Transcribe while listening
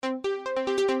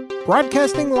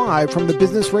Broadcasting live from the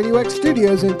Business RadioX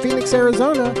studios in Phoenix,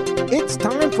 Arizona, it's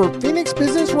time for Phoenix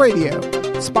Business Radio,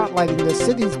 spotlighting the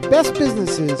city's best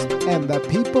businesses and the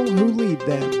people who lead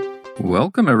them.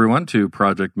 Welcome, everyone, to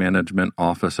Project Management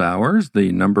Office Hours,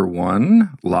 the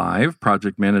 #1 live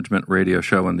project management radio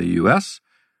show in the U.S.,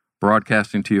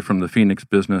 broadcasting to you from the Phoenix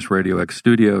Business RadioX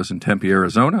studios in Tempe,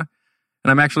 Arizona.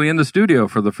 And I'm actually in the studio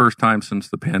for the first time since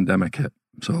the pandemic hit.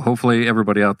 So hopefully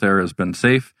everybody out there has been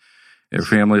safe. Their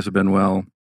families have been well,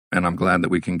 and I'm glad that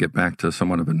we can get back to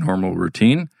somewhat of a normal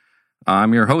routine.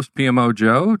 I'm your host, PMO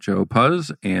Joe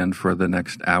Puzz, and for the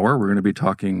next hour, we're going to be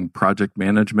talking project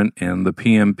management and the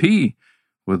PMP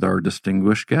with our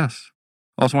distinguished guests.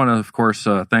 Also want to, of course,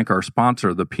 thank our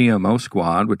sponsor, the PMO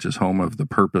Squad, which is home of the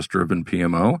purpose-driven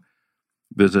PMO.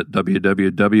 Visit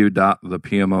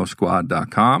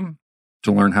www.thepmosquad.com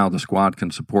to learn how the squad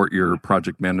can support your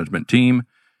project management team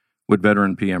with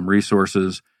veteran PM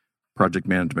resources, project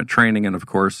management training, and, of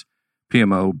course,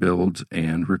 PMO builds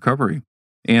and recovery.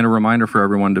 And a reminder for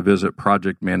everyone to visit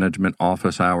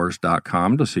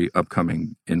projectmanagementofficehours.com to see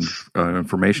upcoming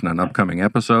information on upcoming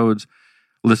episodes,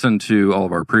 listen to all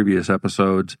of our previous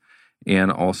episodes, and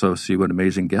also see what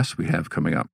amazing guests we have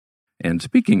coming up. And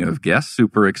speaking of guests,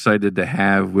 super excited to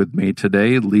have with me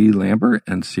today Lee Lambert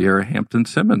and Sierra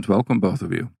Hampton-Simmons. Welcome, both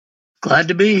of you. Glad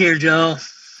to be here, Joe.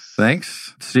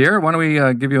 Thanks. Sierra, why don't we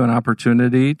give you an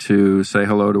opportunity to say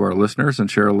hello to our listeners and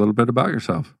share a little bit about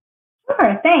yourself?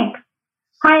 Sure, thanks.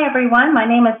 Hi, everyone. My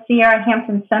name is Sierra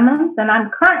Hampton-Simmons, and I'm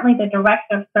currently the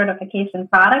Director of Certification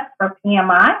Products for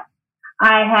PMI.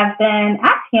 I have been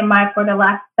at PMI for the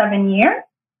last 7 years.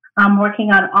 I'm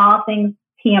working on all things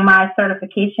PMI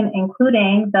certification,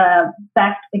 including the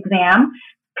best exam,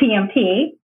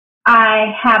 PMP.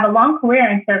 I have a long career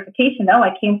in certification, though.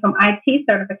 I came from IT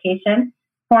certification,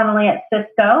 formerly at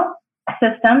Cisco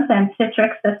Systems and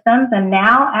Citrix Systems, and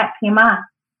now at PMI.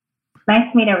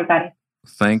 Nice to meet everybody.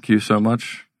 Thank you so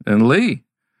much. And Lee,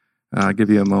 I'll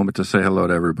give you a moment to say hello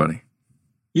to everybody.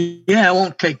 Yeah, it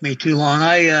won't take me too long.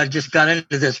 I just got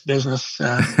into this business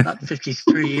about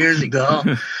 53 years ago,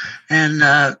 and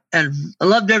I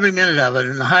loved every minute of it.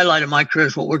 And the highlight of my career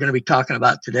is what we're going to be talking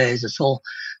about today, is this whole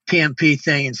PMP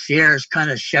thing, and Sierra's kind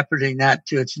of shepherding that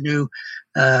to its new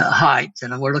heights.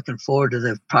 And we're looking forward to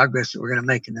the progress that we're going to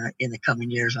make in the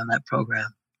coming years on that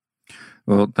program.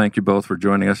 Well, thank you both for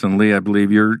joining us. And Lee, I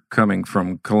believe you're coming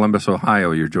from Columbus,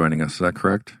 Ohio. You're joining us. Is that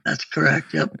correct? That's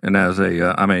correct. Yep. And as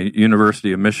I'm a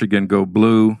University of Michigan Go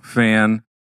Blue fan,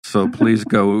 so please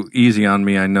go easy on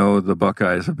me. I know the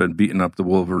Buckeyes have been beating up the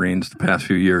Wolverines the past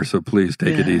few years, so please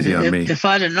take it easy on me. If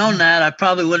I'd have known that, I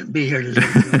probably wouldn't be here today.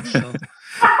 So.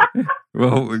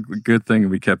 Well, good thing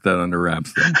we kept that under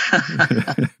wraps then.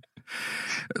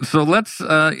 So let's,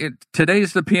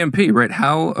 today's the PMP, right?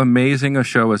 How amazing a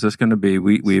show is this going to be?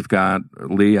 We've got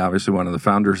Lee, obviously one of the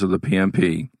founders of the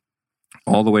PMP,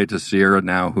 all the way to Sierra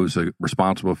now, who's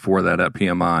responsible for that at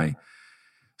PMI.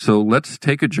 So let's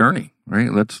take a journey,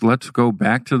 right? Let's go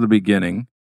back to the beginning.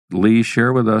 Lee,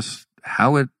 share with us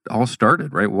how it all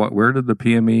started, right? Where did the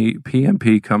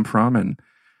PMP come from, and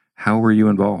how were you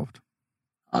involved?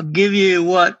 I'll give you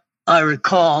what I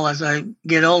recall. As I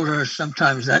get older,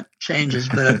 sometimes that changes,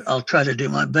 but I'll try to do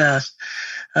my best.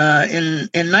 In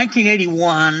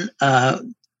 1981,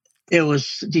 it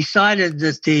was decided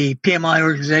that the PMI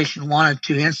organization wanted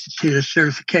to institute a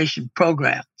certification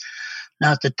program.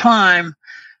 Now, at the time,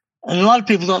 and a lot of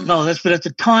people don't know this, but at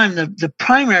the time, the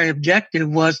primary objective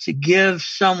was to give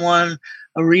someone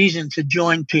a reason to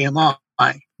join PMI,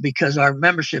 because our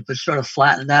membership had sort of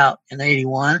flattened out in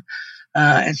 81.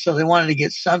 And so they wanted to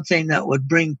get something that would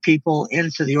bring people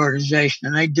into the organization.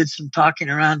 And they did some talking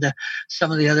around to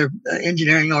some of the other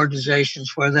engineering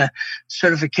organizations where the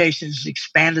certifications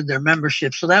expanded their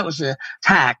membership. So that was a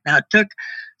tack. Now, it took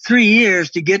 3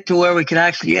 years to get to where we could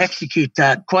actually execute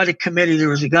that. Quite a committee. There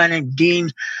was a guy named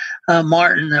Dean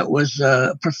Martin that was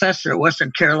a professor at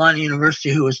Western Carolina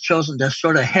University who was chosen to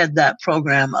sort of head that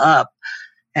program up.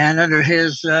 And under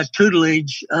his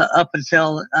tutelage, up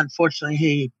until, unfortunately,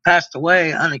 he passed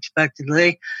away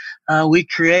unexpectedly, we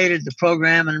created the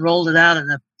program and rolled it out in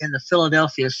the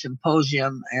Philadelphia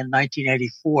Symposium in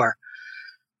 1984.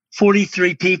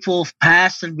 43 people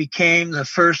passed and became the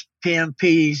first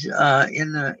PMPs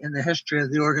in the history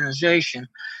of the organization.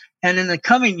 And in the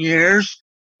coming years,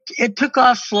 it took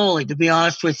off slowly, to be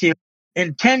honest with you.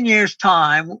 In 10 years'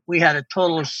 time, we had a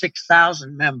total of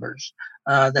 6,000 members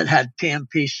that had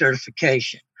PMP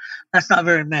certification. That's not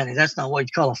very many. That's not what you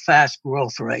call a fast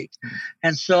growth rate.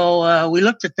 And so we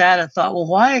looked at that and thought, well,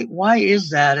 why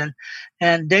is that?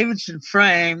 And Davidson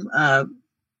Frame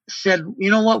said,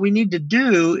 what we need to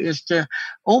do is to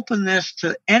open this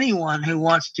to anyone who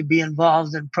wants to be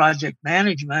involved in project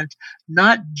management,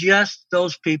 not just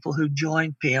those people who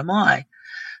joined PMI.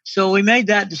 So we made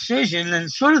that decision,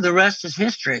 and sort of the rest is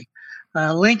history.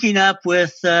 Linking up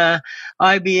with IBM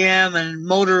and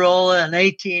Motorola and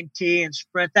AT&T and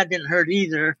Sprint, that didn't hurt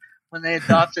either when they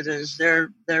adopted it as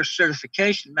their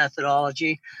certification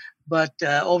methodology. But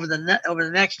over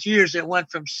the next years, it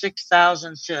went from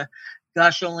 6,000 to,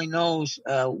 gosh only knows,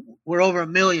 we're over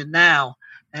 1 million now.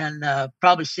 And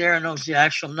probably Sarah knows the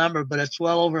actual number, but it's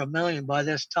well over 1 million by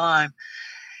this time.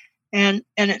 And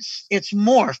it's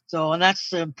morphed though, and that's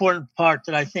the important part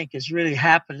that I think has really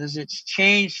happened, is it's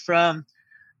changed from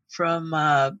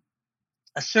a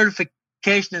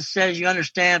certification that says you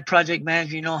understand project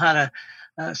management, you know how to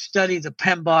study the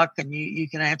PMBOK, and you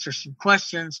can answer some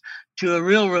questions, to a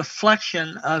real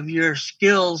reflection of your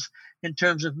skills in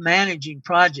terms of managing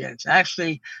projects.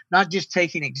 Actually, not just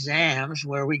taking exams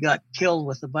where we got killed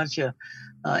with a bunch of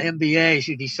MBAs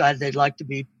who decided they'd like to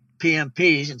be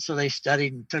PMPs, and so they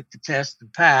studied and took the test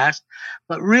and passed,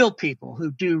 but real people who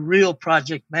do real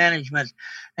project management,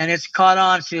 and it's caught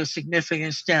on to a significant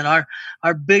extent.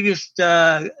 Our biggest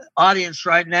audience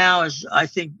right now is, I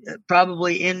think,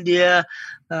 probably India,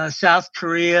 South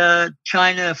Korea,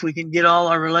 China, if we can get all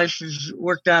our relations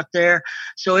worked out there.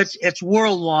 So it's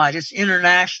worldwide, it's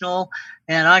international,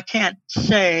 and I can't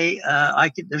say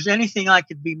there's anything I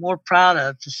could be more proud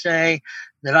of to say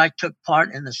that I took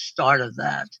part in the start of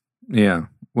that. Yeah,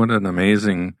 what an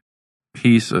amazing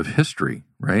piece of history,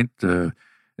 right?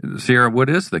 Sierra, what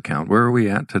is the count? Where are we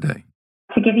at today?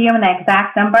 To give you an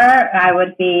exact number, I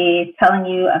would be telling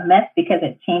you a myth because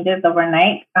it changes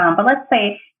overnight. But let's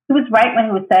say he was right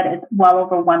when he said it's well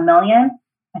over 1 million.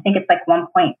 I think it's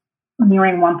like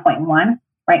nearing 1.1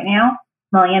 right now,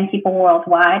 million people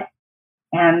worldwide,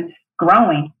 and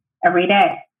growing every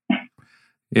day.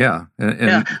 Yeah,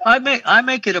 yeah. I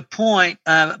make it a point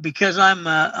because I'm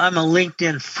a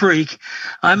LinkedIn freak.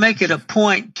 I make it a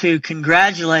point to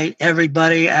congratulate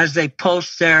everybody as they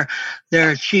post their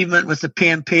achievement with the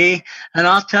PMP. And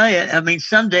I'll tell you, I mean,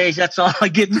 some days that's all I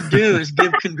get to do is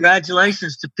give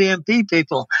congratulations to PMP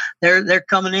people. They're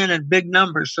coming in big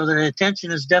numbers, so their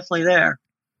attention is definitely there.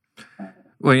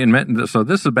 Well, so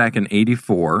this is back in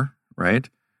 '84, right?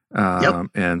 Yep.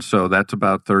 And so that's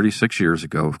about 36 years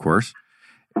ago, of course.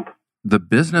 The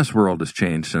business world has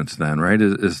changed since then, right?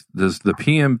 Does the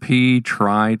PMP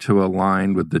try to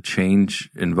align with the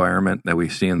change environment that we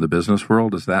see in the business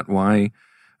world? Is that why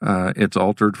it's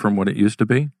altered from what it used to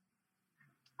be?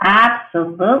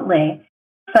 Absolutely.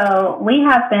 So we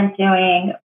have been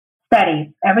doing studies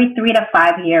every 3 to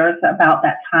 5 years about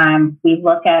that time. We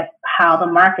look at how the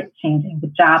market's changing, the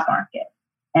job market,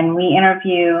 and we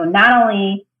interview not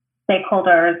only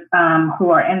stakeholders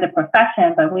who are in the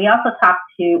profession, but we also talk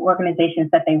to organizations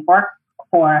that they work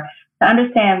for to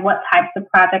understand what types of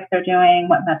projects they're doing,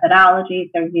 what methodologies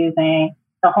they're using,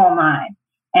 the whole nine.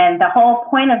 And the whole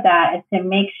point of that is to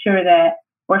make sure that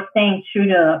we're staying true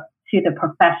to the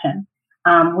profession.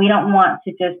 We don't want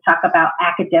to just talk about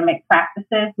academic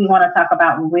practices. We want to talk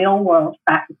about real world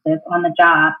practices on the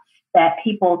job that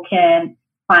people can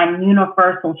find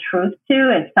universal truth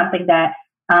to. It's something that,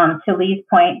 to Lee's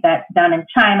point, that's done in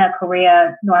China,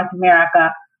 Korea, North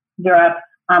America, Europe.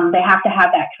 They have to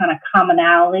have that kind of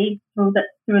commonality through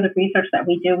the research that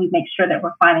we do. We make sure that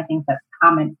we're finding things that's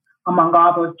common among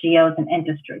all those geos and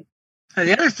industries.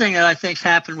 The other thing that I think's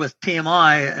happened with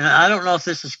PMI, and I don't know if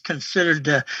this is considered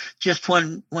just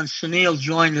when Sunil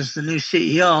joined as the new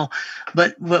CEO,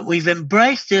 but we've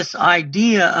embraced this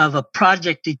idea of a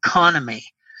project economy.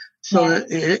 So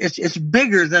it's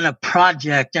bigger than a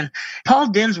project. And Paul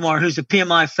Dinsmore, who's a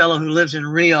PMI fellow who lives in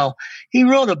Rio, he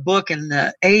wrote a book in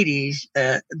the 80s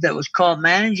that was called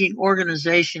Managing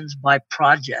Organizations by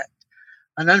Project.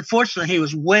 And unfortunately, he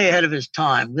was way ahead of his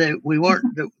time. We weren't.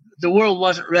 The world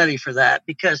wasn't ready for that,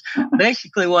 because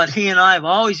basically what he and I have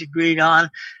always agreed on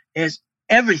is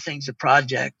everything's a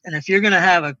project. And if you're going to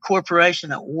have a corporation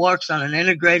that works on an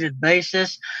integrated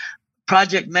basis,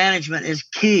 project management is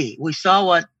key. We saw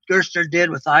what Gerstner did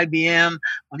with IBM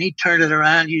when he turned it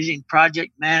around using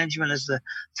project management as the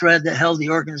thread that held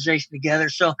the organization together.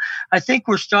 So I think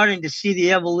we're starting to see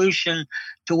the evolution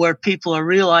to where people are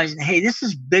realizing, hey, this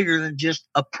is bigger than just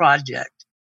a project.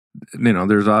 You know,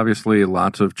 there's obviously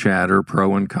lots of chatter,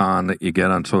 pro and con, that you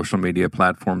get on social media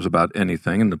platforms about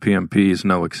anything, and the PMP is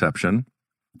no exception.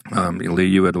 Lee,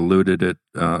 you had alluded to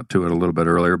it a little bit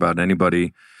earlier about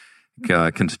anybody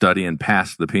can study and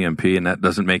pass the PMP, and that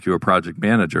doesn't make you a project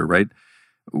manager, right?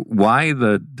 Why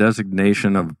the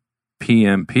designation of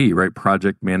PMP, right?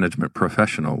 Project Management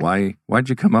Professional. Why'd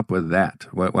you come up with that?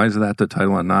 Why is that the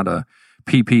title and not a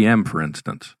PPM, for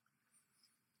instance?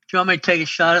 Do you want me to take a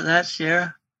shot at that,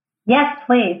 Sierra? Yes,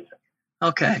 please.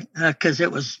 Okay, because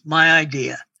it was my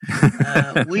idea.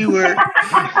 We were.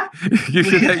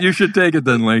 You should take it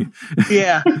then, Lee.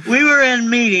 Yeah, we were in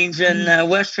meetings in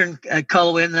Western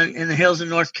Colorado in the hills of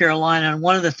North Carolina, and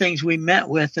one of the things we met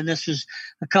with, and this was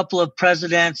a couple of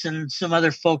presidents and some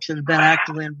other folks that had been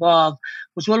actively involved,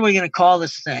 was what are we going to call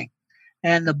this thing?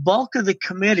 And the bulk of the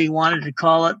committee wanted to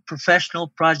call it Professional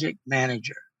Project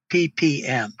Manager,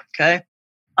 PPM. Okay.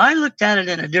 I looked at it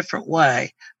in a different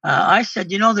way. I said,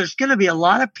 there's going to be a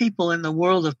lot of people in the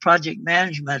world of project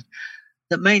management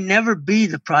that may never be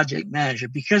the project manager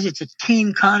because it's a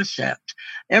team concept.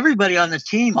 Everybody on the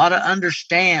team ought to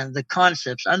understand the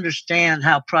concepts, understand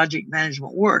how project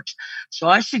management works. So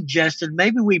I suggested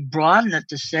maybe we broaden it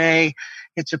to say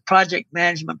it's a project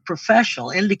management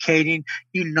professional, indicating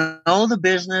you know the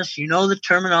business, you know the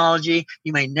terminology.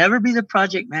 You may never be the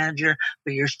project manager,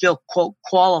 but you're still, quote,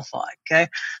 qualified. Okay.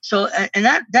 So, and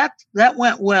that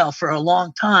went well for a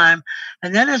long time.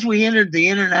 And then as we entered the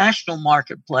international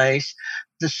marketplace,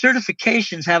 the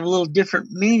certifications have a little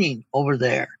different meaning over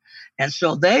there. And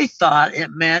so they thought it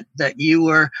meant that you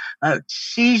were a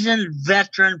seasoned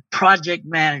veteran project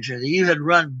manager, that you had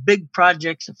run big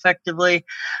projects effectively.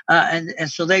 And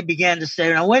so they began to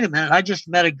say, now, wait a minute, I just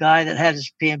met a guy that had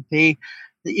his PMP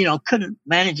that, couldn't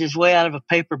manage his way out of a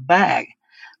paper bag.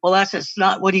 Well, that's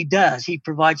not what he does. He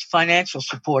provides financial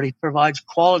support. He provides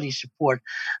quality support.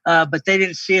 But they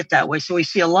didn't see it that way. So we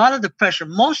see a lot of the pressure.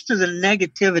 Most of the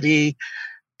negativity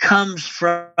comes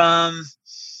from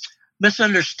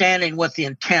misunderstanding what the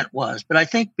intent was. But I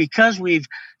think because we've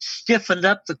stiffened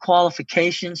up the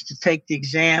qualifications to take the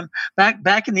exam,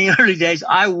 back in the early days,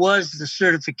 I was the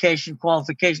certification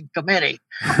qualification committee.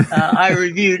 I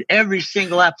reviewed every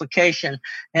single application,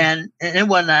 and it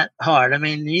wasn't that hard. I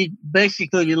mean, you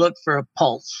look for a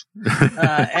pulse.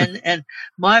 And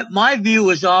my view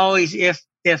was always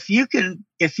if you can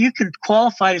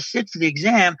qualify to sit for the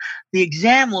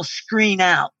exam will screen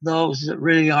out those that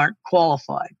really aren't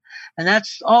qualified. And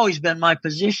that's always been my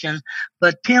position.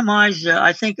 But PMI's,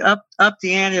 I think, up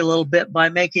the ante a little bit by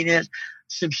making it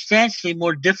substantially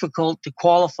more difficult to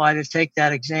qualify to take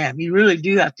that exam. You really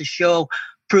do have to show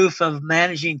proof of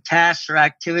managing tasks or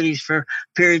activities for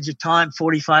periods of time,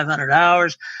 4,500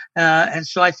 hours. And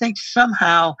so I think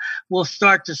somehow we'll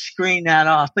start to screen that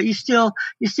off. But you still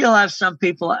have some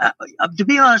people, to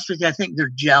be honest with you, I think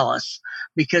they're jealous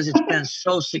because it's been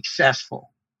so successful.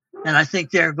 And I think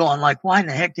they're going like, why in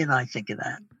the heck didn't I think of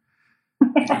that?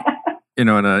 In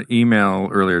an email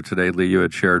earlier today, Lee, you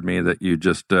had shared me that you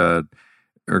just are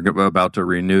about to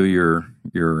renew your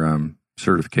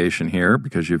certification here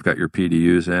because you've got your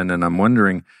PDUs in. And I'm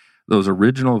wondering, those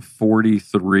original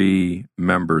 43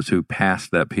 members who passed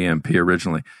that PMP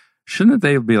originally, shouldn't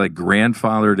they be like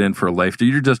grandfathered in for life?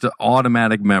 You're just an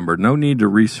automatic member. No need to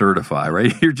recertify,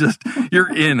 right?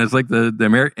 You're in. It's like the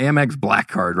Amex Black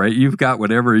Card, right? You've got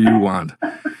whatever you want.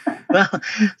 Well,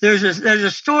 there's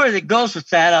a story that goes with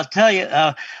that. I'll tell you,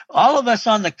 all of us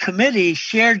on the committee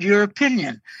shared your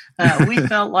opinion. We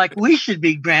felt like we should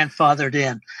be grandfathered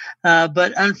in.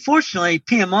 But unfortunately,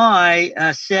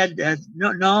 PMI said,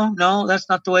 no, that's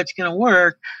not the way it's going to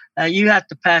work. You have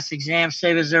to pass the exam,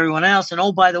 same as everyone else. And,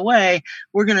 oh, by the way,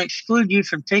 we're going to exclude you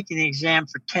from taking the exam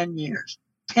for 10 years.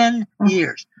 10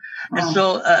 years. And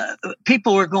so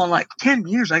people were going like, 10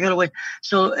 years, I got to wait.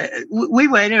 So we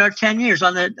waited our 10 years.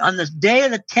 On the day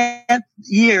of the 10th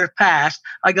year passed,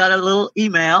 I got a little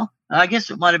email. I guess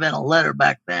it might have been a letter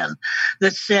back then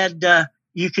that said,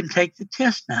 you can take the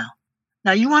test now.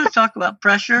 Now, you want to talk about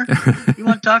pressure? You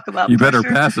want to talk about you pressure?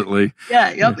 better pass it, Lee.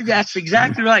 Yeah, that's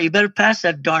exactly right. You better pass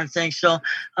that darn thing. So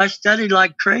I studied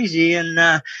like crazy and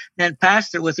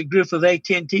passed it with a group of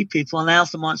AT&T people in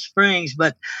Altamont Springs.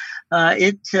 But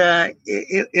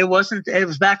it wasn't. It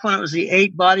was back when it was the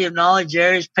 8 body of knowledge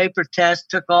areas. Paper test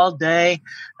took all day.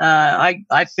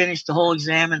 I finished the whole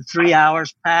exam in 3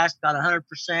 hours. Passed, got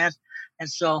 100%. And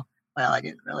so, well, I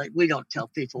didn't really. We don't tell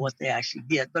people what they actually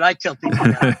get, but I tell people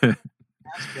that.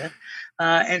 That's good.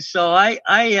 And so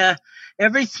I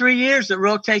every 3 years it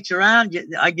rotates around.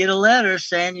 I get a letter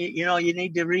saying you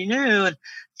need to renew. And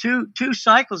two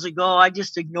cycles ago, I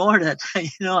just ignored it.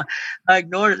 I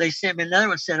ignored it. They sent me another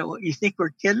one. Said, well, "You think we're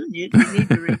kidding? You need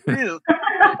to renew."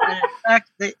 And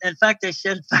in fact, they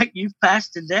said, you've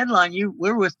passed the deadline.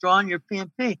 We're withdrawing your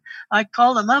PMP. I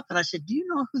called them up and I said, "Do you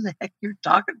know who the heck you're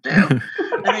talking to?"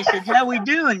 And And they said, yeah, we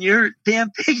do. And your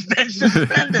PMP's been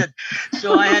suspended.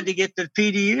 So I had to get the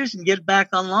PDUs and get back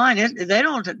online. They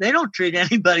don't treat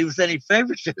anybody with any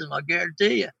favoritism, I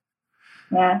guarantee you.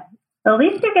 Yeah. At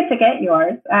least you get to get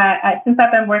yours. Since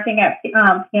I've been working at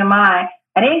PMI,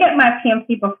 I didn't get my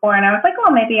PMP before, and I was like,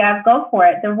 oh, maybe I'll go for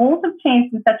it. The rules have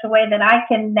changed in such a way that I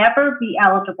can never be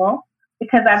eligible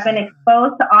because I've been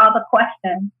exposed to all the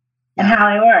questions and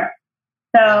how they work.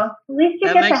 So at least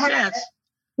you get to have it.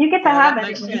 You get to have it. That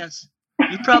makes sense.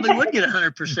 You probably would get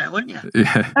 100%, wouldn't you?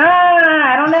 Yeah.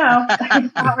 I don't know.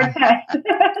 Power test.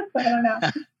 I don't know.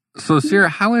 So, Sierra,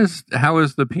 how has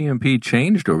the PMP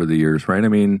changed over the years, right? I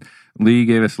mean, Lee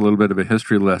gave us a little bit of a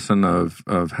history lesson of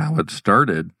how it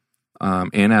started.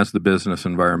 And as the business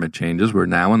environment changes, we're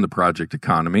now in the project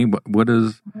economy. What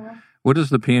does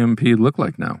the PMP look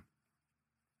like now?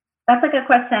 That's a good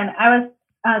question. I was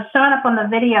showing up on the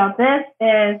video. This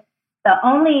is the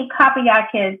only copy I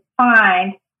could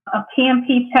find a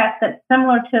PMP test that's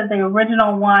similar to the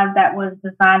original one that was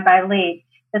designed by Lee.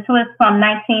 This was from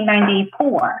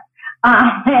 1994.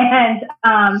 And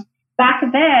back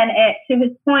then, to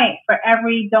his point, for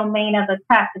every domain of the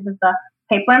test, it was a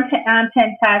paper and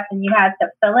pen test, and you had to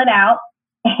fill it out.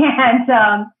 And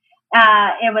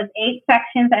it was 8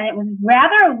 sections, and it was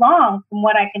rather long from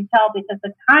what I can tell because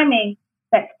the timing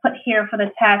that's put here for the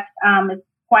test is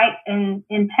quite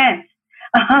intense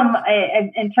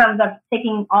in terms of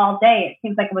taking all day. It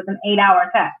seems like it was an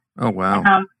 8-hour test. Oh,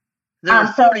 wow. There were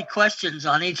 40 questions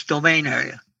on each domain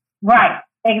area. Right.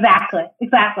 Exactly. So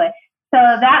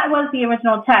that was the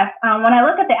original test. When I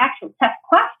look at the actual test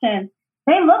questions,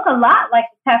 they look a lot like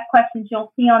the test questions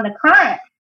you'll see on the current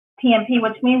PMP,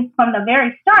 which means from the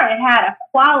very start, it had a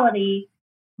quality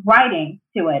writing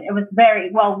to it. It was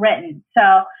very well written.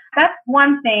 So that's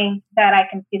one thing that I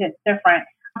can see that's different.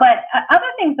 But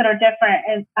other things that are different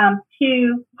is,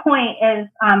 to point is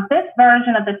this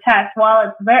version of the test,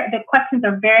 while the questions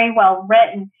are very well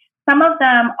written, some of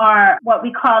them are what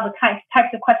we call the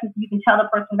types of questions you can tell the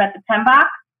person read the pen box.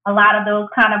 A lot of those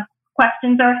kind of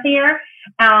questions are here.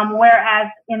 Whereas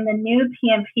in the new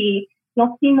PMP,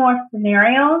 you'll see more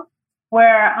scenarios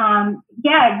where,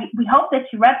 we hope that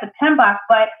you read the pen box,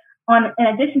 but in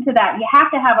addition to that, you have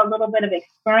to have a little bit of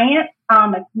experience.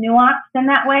 It's nuanced in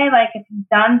that way. Like if you've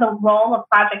done the role of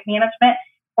project management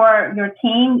for your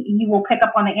team, you will pick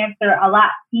up on the answer a lot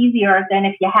easier than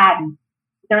if you hadn't.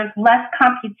 There's less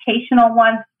computational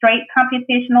ones, straight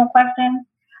computational questions.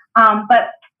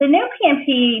 But the new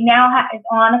PMP now is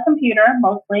on a computer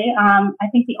mostly. I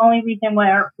think the only reason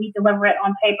where we deliver it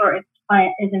on paper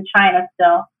is in China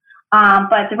still.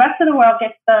 But the rest of the world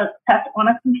gets the test on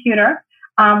a computer.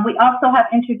 We also have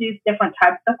introduced different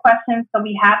types of questions. So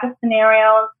we have the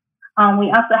scenarios. We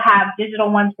also have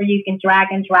digital ones where you can drag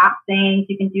and drop things.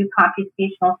 You can do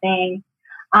computational things.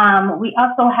 We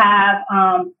also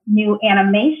have new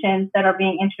animations that are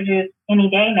being introduced any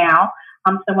day now.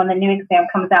 So when the new exam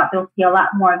comes out, they'll see a lot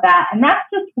more of that. And that's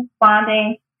just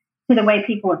responding to the way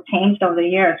people have changed over the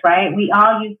years, right? We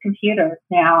all use computers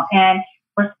now, and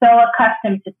we're so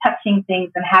accustomed to touching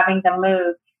things and having them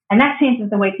move. And that changes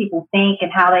the way people think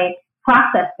and how they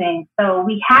process things. So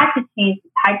we had to change the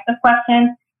types of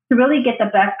questions to really get the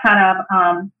best kind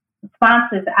of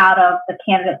responses out of the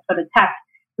candidates for the test.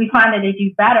 We find that they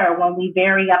do better when we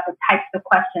vary up the types of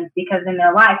questions because in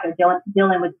their life, they're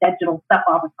dealing with digital stuff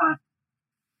all the time.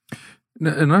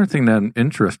 Another thing that I'm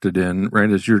interested in, right,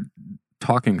 as you're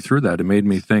talking through that, it made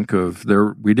me think of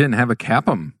we didn't have a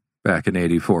CAPM back in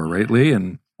 84, right, Lee?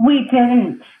 And we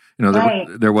didn't.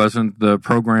 There wasn't the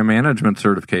program management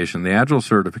certification, the Agile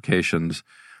certifications.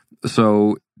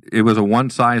 So it was a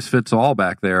one-size-fits-all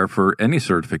back there for any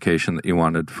certification that you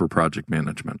wanted for project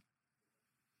management.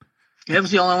 It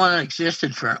was the only one that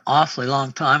existed for an awfully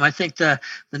long time. I think the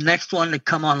next one to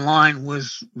come online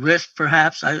was RISC,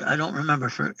 perhaps. I don't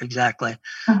remember exactly.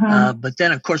 But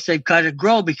then, of course, they've kind of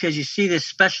grow because you see this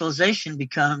specialization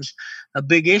becomes a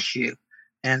big issue.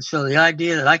 And so the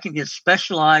idea that I can get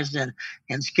specialized in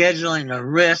scheduling or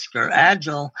RISC or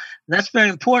Agile, that's very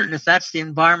important if that's the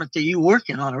environment that you work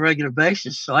in on a regular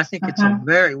basis. So I think it's a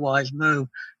very wise move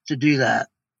to do that.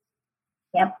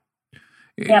 Yep.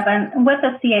 Yeah, but with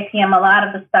the CAPM, a lot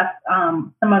of the stuff,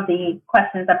 some of the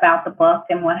questions about the book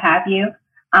and what have you,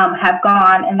 have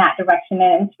gone in that direction.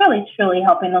 And it's really, truly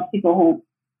helping those people who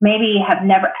maybe have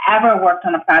never, ever worked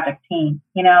on a project team.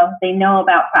 You know, they know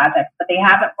about projects, but they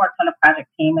haven't worked on a project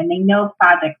team, and they know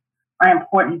projects are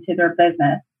important to their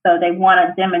business. So they want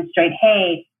to demonstrate,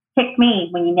 hey, pick me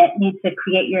when you need to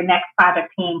create your next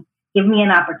project team. Give me an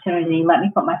opportunity. Let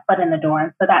me put my foot in the door.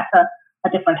 And so that's a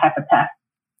different type of test.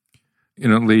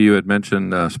 Lee, you had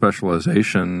mentioned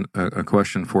specialization. A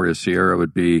question for you, Sierra,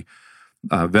 would be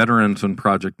veterans and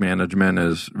project management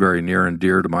is very near and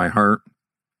dear to my heart.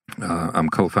 I'm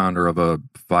co-founder of a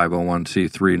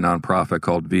 501c3 nonprofit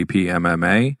called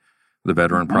VPMMA, the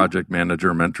Veteran Project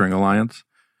Manager Mentoring Alliance,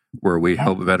 where we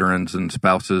help veterans and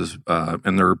spouses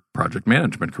in their project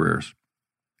management careers.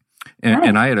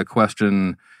 And I had a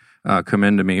question come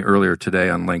into me earlier today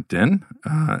on LinkedIn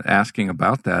asking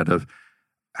about that, of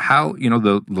how,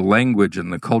 the language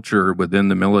and the culture within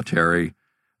the military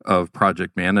of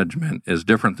project management is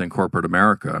different than corporate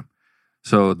America.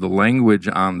 So the language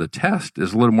on the test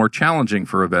is a little more challenging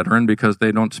for a veteran because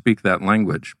they don't speak that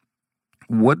language.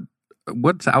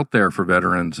 What's out there for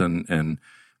veterans and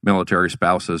military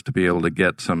spouses to be able to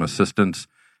get some assistance,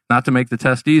 not to make the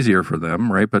test easier for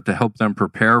them, right, but to help them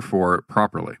prepare for it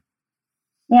properly?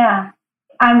 Yeah,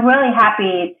 I'm really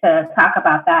happy to talk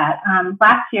about that.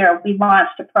 Last year, we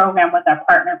launched a program with our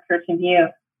partner, Pearson VUE,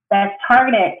 that's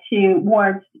targeted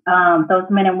towards those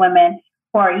men and women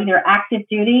who are either active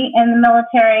duty in the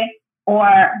military or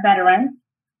veterans.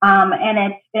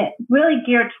 And it's really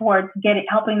geared towards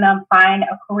helping them find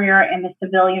a career in the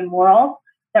civilian world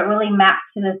that really maps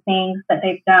to the things that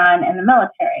they've done in the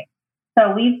military.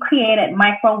 So we've created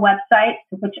micro websites,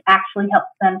 which actually helps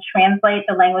them translate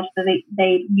the language that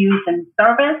they use in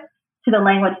service to the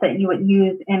language that you would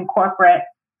use in corporate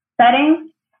settings.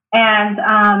 And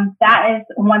that is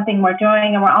one thing we're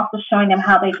doing. And we're also showing them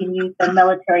how they can use their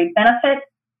military benefits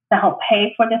to help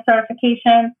pay for the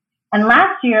certification. And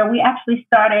last year, we actually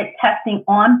started testing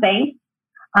on base,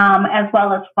 as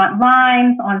well as front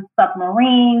lines, on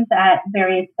submarines, at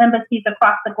various embassies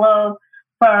across the globe,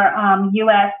 for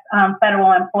U.S.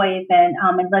 Federal employees and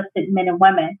enlisted men and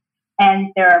women and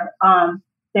their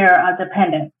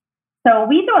dependents. So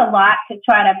we do a lot to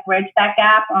try to bridge that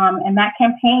gap, and that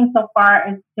campaign so far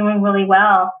is doing really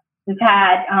well. We've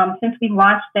had, since we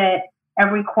launched it,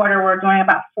 every quarter we're doing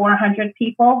about 400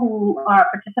 people who are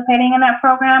participating in that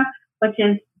program, which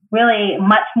is really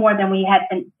much more than we had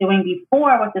been doing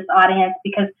before with this audience,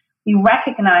 because we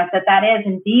recognize that is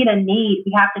indeed a need.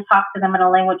 We have to talk to them in a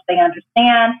language they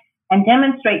understand and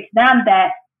demonstrate to them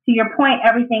that, to your point,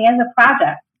 everything is a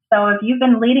project. So if you've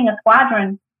been leading a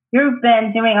squadron, you've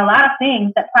been doing a lot of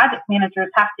things that project managers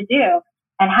have to do.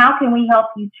 And how can we help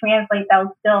you translate those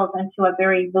skills into a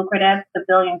very lucrative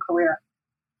civilian career?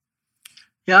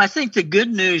 Yeah, I think the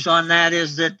good news on that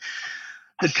is that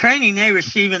the training they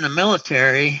receive in the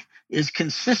military is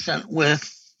consistent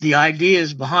with the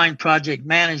ideas behind project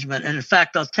management. And in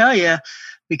fact, I'll tell you,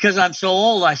 because I'm so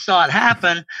old, I saw it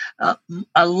happen.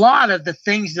 A lot of the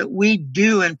things that we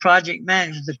do in project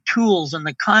management, the tools and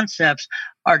the concepts,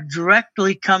 are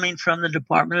directly coming from the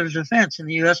Department of Defense in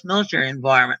the U.S. military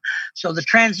environment. So the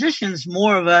transition is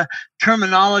more of a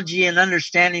terminology and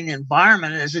understanding the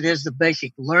environment as it is the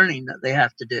basic learning that they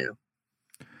have to do.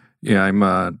 Yeah,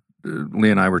 Lee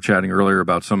and I were chatting earlier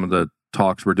about some of the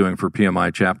talks we're doing for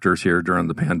PMI chapters here during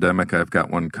the pandemic. I've got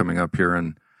one coming up here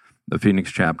in the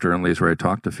Phoenix chapter, and Lee's already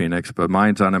talked to Phoenix, but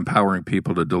mine's on empowering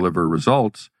people to deliver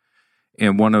results.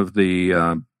 And one of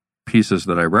the pieces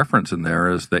that I reference in there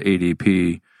is the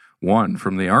ADP 1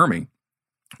 from the Army,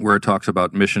 where it talks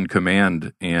about mission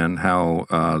command and how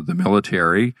the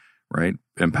military, right,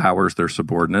 empowers their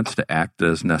subordinates to act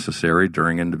as necessary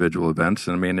during individual events.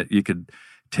 And I mean, you could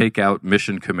take out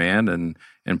mission command and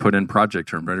put in project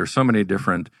term, but there's so many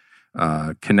different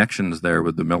connections there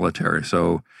with the military.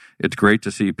 So it's great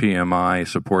to see PMI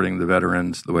supporting the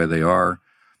veterans the way they are.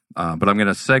 But I'm going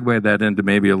to segue that into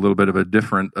maybe a little bit of a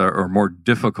different or more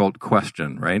difficult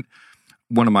question, right?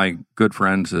 One of my good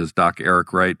friends is Doc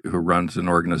Eric Wright, who runs an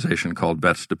organization called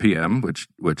Vets to PM, which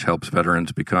helps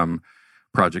veterans become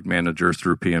project managers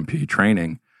through PMP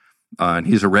training. And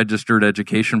he's a registered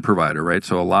education provider, right?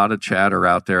 So a lot of chatter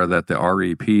out there that the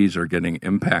REPs are getting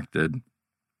impacted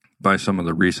by some of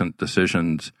the recent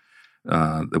decisions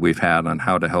that we've had on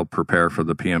how to help prepare for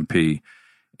the PMP.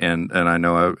 And I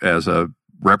know as a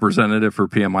representative for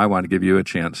PMI, I want to give you a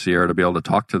chance, Sierra, to be able to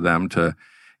talk to them to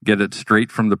get it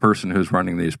straight from the person who's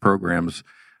running these programs,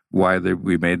 why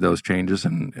we made those changes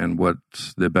and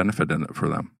what's the benefit in it for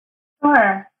them.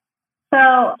 Sure.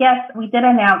 So, yes, we did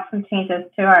announce some changes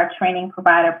to our training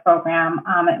provider program.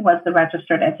 It was the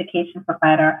registered education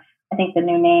provider. I think the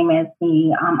new name is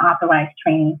the authorized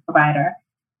training provider.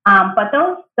 But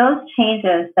those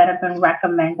changes that have been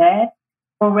recommended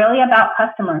were really about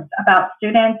customers, about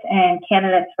students and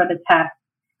candidates for the test.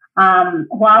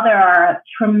 While there are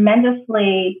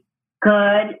tremendously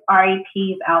good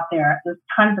REPs out there, there's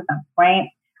tons of them, right?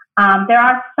 There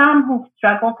are some who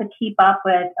struggle to keep up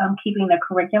with keeping the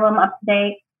curriculum up to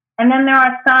date. And then there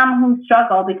are some who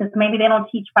struggle because maybe they don't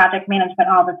teach project management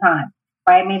all the time,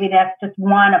 right? Maybe that's just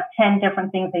one of 10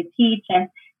 different things they teach, and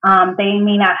they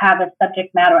may not have a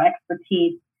subject matter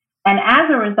expertise. And as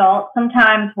a result,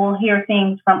 sometimes we'll hear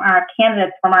things from our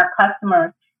candidates, from our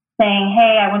customers, saying,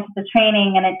 hey, I went to the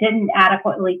training and it didn't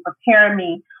adequately prepare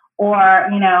me. Or,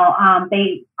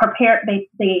 they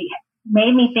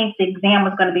made me think the exam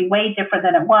was going to be way different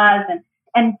than it was.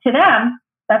 And to them,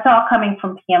 that's all coming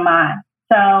from PMI.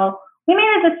 So we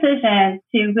made a decision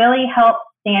to really help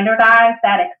standardize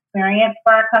that experience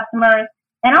for our customers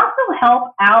and also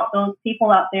help out those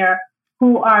people out there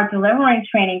who are delivering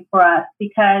training for us,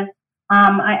 because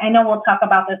I know we'll talk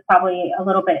about this probably a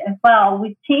little bit as well.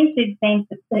 We've changed the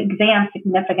exam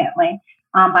significantly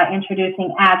by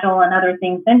introducing Agile and other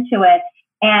things into it.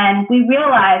 And we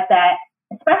realized that,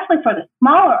 especially for the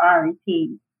smaller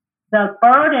REPs, the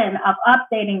burden of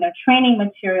updating their training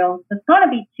materials was going to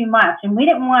be too much. And we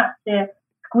didn't want to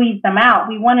squeeze them out.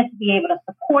 We wanted to be able to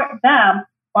support them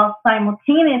while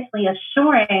simultaneously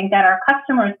assuring that our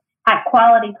customers had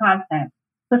quality content.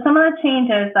 So some of the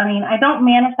changes, I don't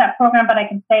manage that program, but I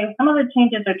can say some of the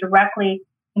changes are directly,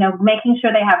 making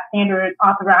sure they have standard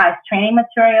authorized training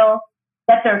materials,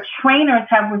 that their trainers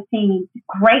have received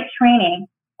great training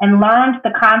and learned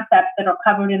the concepts that are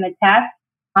covered in the test,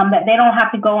 that they don't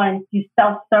have to go and do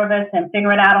self-service and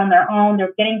figure it out on their own.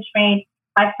 They're getting trained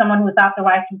by someone who's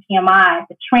authorized from PMI,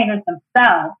 the trainers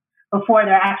themselves, before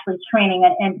they're actually training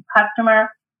an end customer.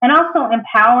 And also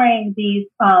empowering these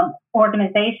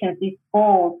organizations, these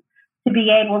schools, to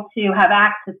be able to have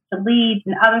access to leads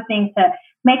and other things to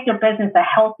make their business a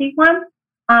healthy one.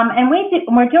 And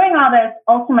we're doing all this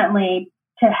ultimately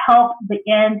to help the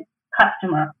end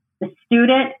customer, the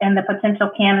student and the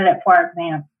potential candidate for our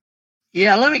exam.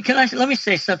 Yeah, let me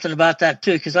say something about that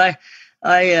too, because I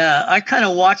kind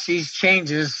of watch these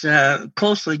changes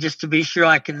closely just to be sure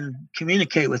I can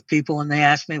communicate with people when they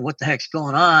ask me what the heck's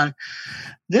going on.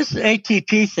 This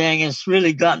ATP thing has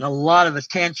really gotten a lot of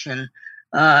attention,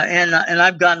 and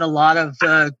I've gotten a lot of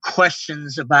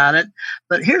questions about it.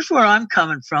 But here's where I'm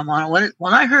coming from on it.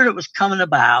 When I heard it was coming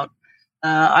about,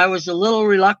 I was a little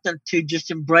reluctant to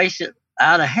just embrace it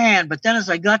out of hand. But then as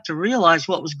I got to realize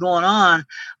what was going on,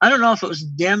 I don't know if it was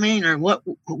Deming or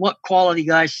what quality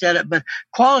guy said it, but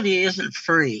quality isn't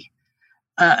free.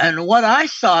 And what I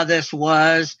saw this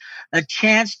was a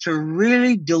chance to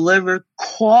really deliver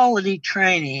quality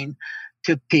training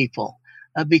to people.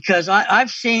 Because I've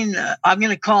seen, I'm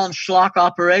going to call them schlock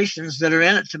operations that are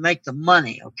in it to make the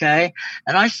money, okay?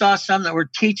 And I saw some that were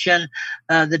teaching,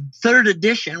 the third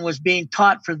edition was being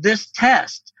taught for this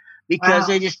test. Because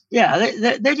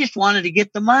wow. they just wanted to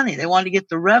get the money. They wanted to get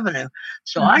the revenue.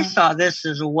 So I saw this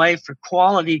as a way for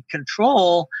quality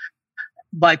control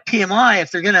by PMI.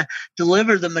 If they're going to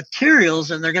deliver the materials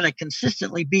and they're going to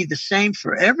consistently be the same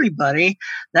for everybody,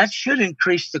 that should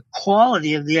increase the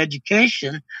quality of the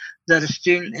education that a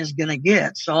student is going to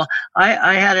get. So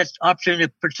I had an opportunity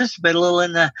to participate a little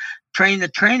in the train the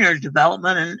trainer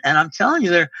development, and I'm telling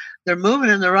you, they're moving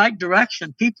in the right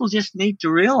direction. People just need to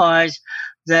realize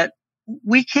that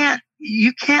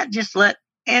you can't just let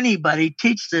anybody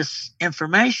teach this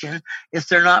information if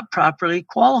they're not properly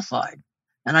qualified.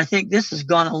 And I think this has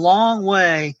gone a long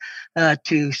way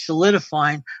to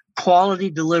solidifying quality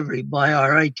delivery by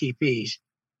our ATPs.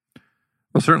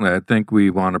 Well, certainly, I think we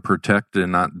want to protect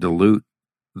and not dilute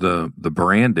the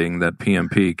branding that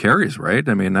PMP carries, right?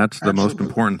 I mean, that's the Absolutely. Most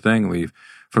important thing.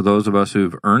 For those of us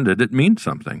who've earned it, it means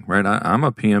something, right? I'm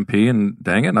a PMP, and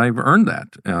dang it, I've earned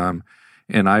that.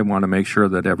 And I want to make sure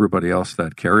that everybody else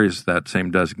that carries that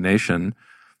same designation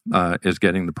is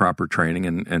getting the proper training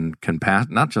and can pass,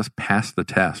 not just pass the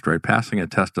test, right? Passing a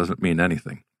test doesn't mean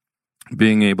anything.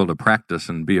 Being able to practice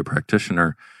and be a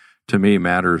practitioner, to me,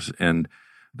 matters. And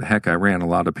the heck, I ran a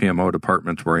lot of PMO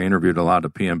departments where I interviewed a lot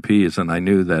of PMPs, and I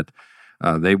knew that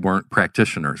they weren't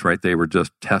practitioners, right? They were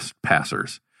just test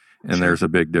passers. And sure. There's a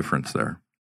big difference there.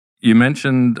 You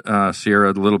mentioned,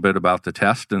 Sierra, a little bit about the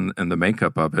test and the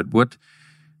makeup of it.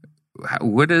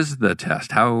 What is the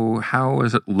test? How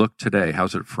does it look today?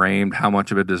 How's it framed? How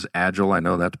much of it is Agile? I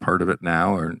know that's part of it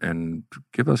now, and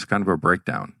give us kind of a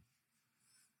breakdown.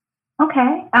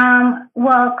 Okay.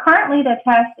 Well, currently the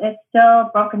test is still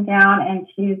broken down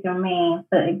into domains,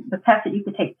 the test that you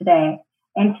could take today,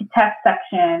 into test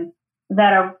sections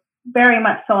that are very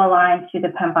much so aligned to the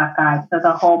PMBOK guide. So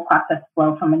the whole process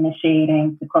flow from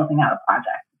initiating to closing out a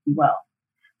project, if you will.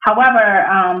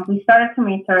 However, we started some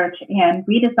research and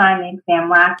redesigned the exam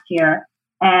last year.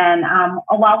 And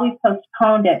while we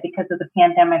postponed it because of the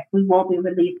pandemic, we will be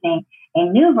releasing a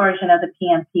new version of the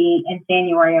PMP in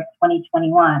January of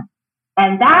 2021.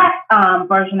 And that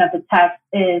version of the test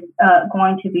is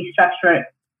going to be structured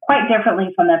quite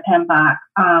differently from the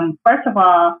PMBOK. First of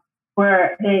all,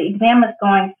 where the exam is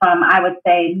going from, I would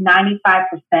say,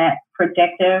 95%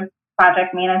 predictive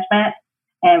project management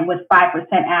and with 5%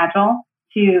 agile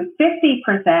to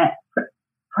 50%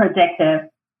 predictive,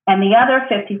 and the other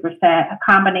 50%, a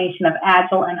combination of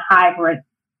agile and hybrid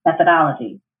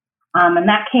methodologies. And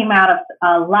that came out of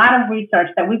a lot of research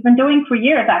that we've been doing for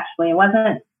years, actually. It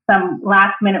wasn't some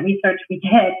last-minute research we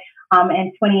did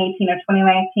in 2018 or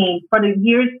 2019.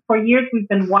 For years, we've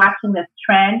been watching this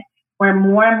trend where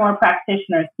more and more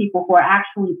practitioners, people who are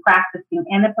actually practicing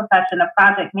in the profession of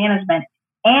project management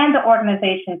and the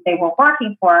organizations they were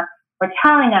working for, were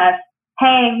telling us,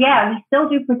 hey, yeah, we still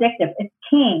do predictive. It's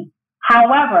key.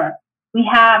 However, we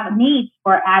have needs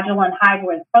for agile and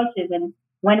hybrid approaches. And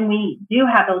when we do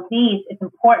have those needs, it's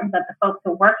important that the folks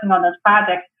who are working on those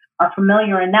projects are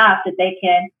familiar enough that they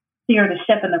can steer the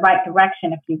ship in the right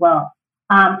direction, if you will.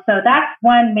 So that's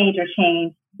one major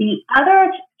change. The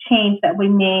other change that we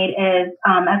made is,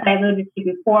 as I alluded to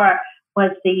before,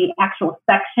 was the actual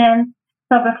sections.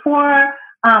 So before,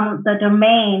 the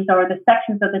domains or the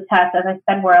sections of the test, as I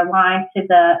said, were aligned to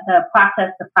the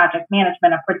process of project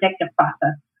management, a predictive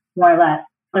process, more or less.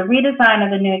 The redesign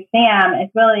of the new exam is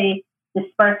really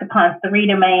dispersed upon 3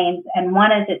 domains, and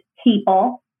one is its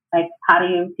people, like how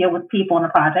do you deal with people in a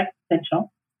project,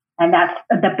 essential. And that's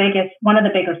one of the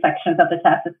bigger sections of the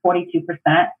test is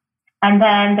 42%. And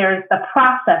then there's the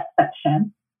process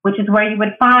section, which is where you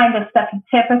would find the stuff you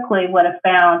typically would have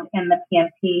found in the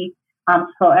PMP.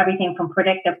 So everything from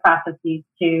predictive processes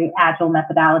to agile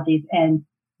methodologies and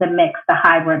the mix, the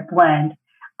hybrid blend.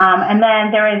 And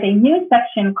then there is a new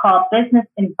section called business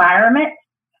environment.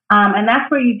 And that's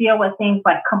where you deal with things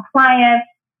like compliance,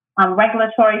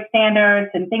 regulatory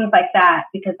standards, and things like that,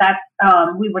 because that's,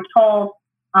 we were told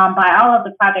by all of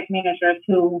the project managers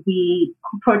who we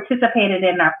participated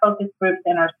in our focus groups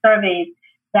and our surveys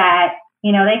that,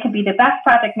 they could be the best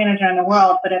project manager in the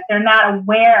world, but if they're not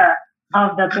aware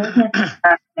of the business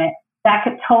environment, that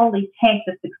could totally tank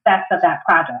the success of that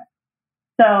project.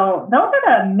 So those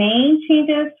are the main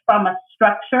changes from a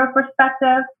structure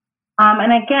perspective.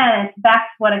 And again, it's back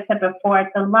to what I said before.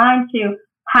 It's aligned to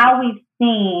how we've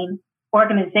seen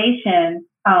organizations,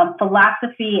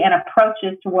 philosophy and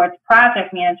approaches towards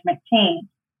project management change.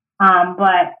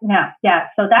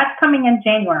 So that's coming in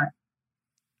January.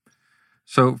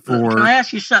 So can I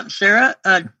ask you something, Sarah?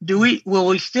 Will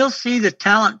we still see the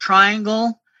talent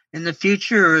triangle in the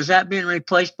future, or is that being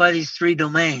replaced by these 3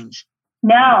 domains?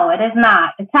 No, it is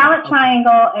not. The talent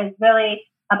triangle is really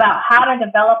about how to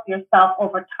develop yourself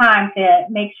over time to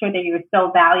make sure that you're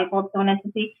still valuable to an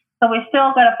entity. So we're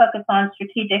still going to focus on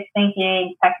strategic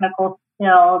thinking, technical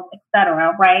skills,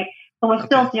 etc. Right? So we're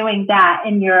still doing that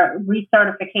in your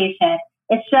recertification.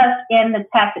 It's just in the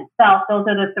test itself, those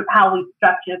are how we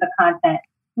structure the content.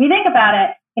 If you think about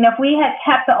it, if we had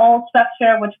kept the old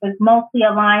structure, which was mostly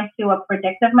aligned to a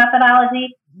predictive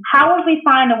methodology, how would we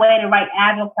find a way to write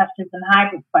agile questions and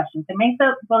hybrid questions? It makes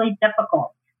it really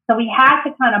difficult. So we had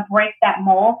to kind of break that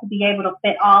mold to be able to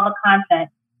fit all the content.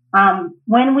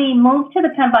 When we moved to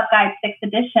the PMBOK Guide 6th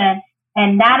edition,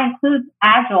 and that includes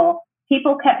agile,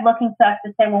 people kept looking to us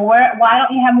to say, well, why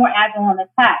don't you have more agile in the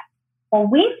text? Well,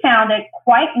 we found it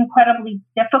quite incredibly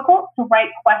difficult to write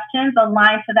questions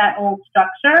aligned to that old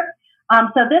structure.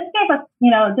 So this gave us,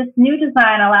 this new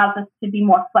design allows us to be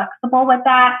more flexible with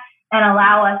that and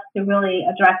allow us to really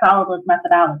address all of those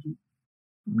methodologies.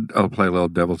 I'll play a little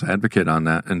devil's advocate on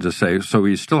that and just say, so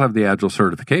we still have the Agile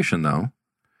certification, though.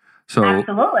 So,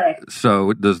 absolutely.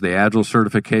 So does the Agile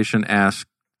certification ask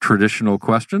traditional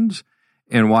questions?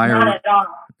 And why Not at all.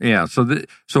 Yeah.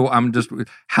 So I'm just,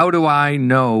 how do I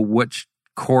know which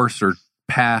course or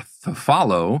path to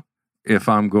follow if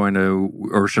I'm going to,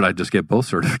 or should I just get both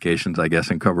certifications, I guess,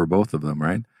 and cover both of them,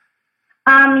 right?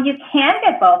 You can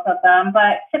get both of them,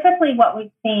 but typically what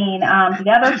we've seen,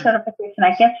 the other certification,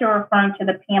 I guess you're referring to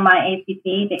the PMI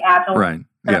ACP, the Agile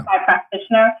Certified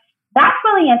Practitioner. That's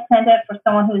really intended for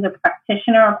someone who's a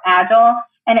practitioner of Agile,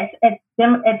 and it's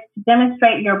to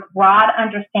demonstrate your broad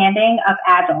understanding of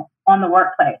Agile on the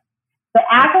workplace. The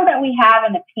Agile that we have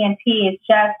in the PMP is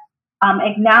just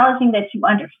acknowledging that you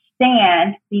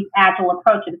understand these Agile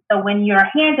approaches. So when you're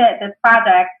handed this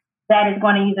project that is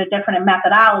going to use a different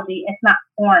methodology, it's not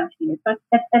foreign to you. So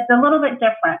it's a little bit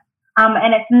different.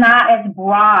 And it's not as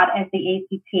broad as the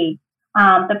ACP.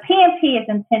 The PMP is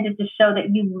intended to show that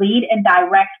you lead and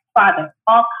direct projects,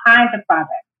 all kinds of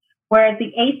projects, whereas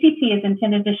the ACP is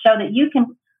intended to show that you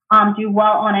can do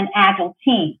well on an Agile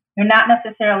team. You're not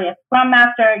necessarily a Scrum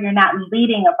Master. You're not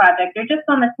leading a project. You're just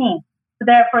on the team. So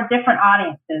they're for different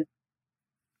audiences.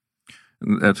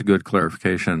 That's a good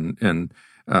clarification. And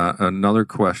another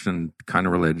question kind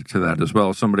of related to that as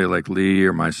well. Somebody like Lee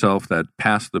or myself that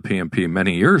passed the PMP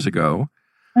many years ago,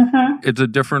 it's a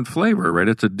different flavor, right?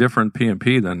 It's a different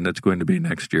PMP than it's going to be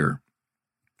next year.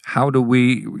 How do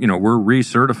we, we're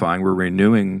recertifying, we're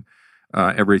renewing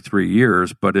every 3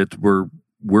 years, but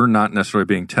we're not necessarily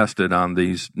being tested on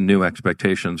these new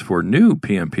expectations for new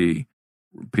PMP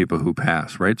people who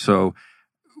pass, right? So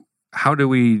how do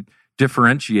we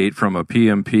differentiate from a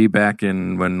PMP back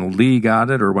in when Lee got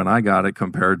it or when I got it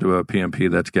compared to a PMP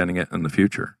that's getting it in the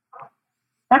future?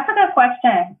 That's a good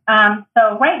question.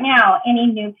 So right now, any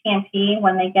new PMP,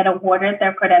 when they get awarded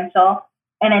their credential,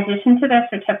 in addition to their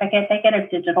certificate, they get a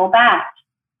digital badge.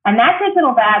 And that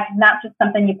digital badge is not just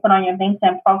something you put on your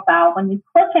LinkedIn profile. When you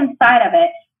click inside of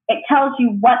it, it tells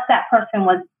you what that person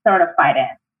was certified in.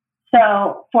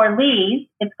 So for Lee,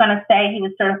 it's going to say he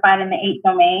was certified in the 8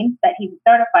 domains that he was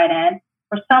certified in.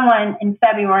 For someone in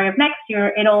February of next year,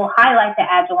 it'll highlight the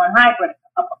Agile and Hybrid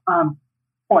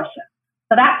portion.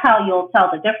 So that's how you'll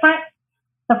tell the difference.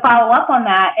 To follow up on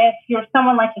that, if you're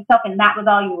someone like yourself and that was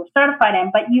all you were certified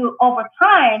in, but you over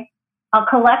time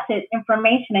collected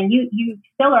information and you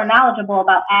still are knowledgeable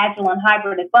about Agile and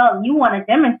Hybrid as well, and you want to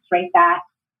demonstrate that,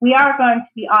 we are going to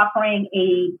be offering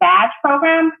a badge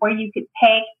program where you could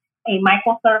take a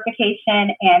micro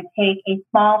certification and take a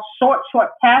small, short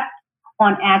test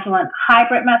on Agile and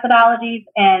Hybrid methodologies,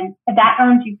 and that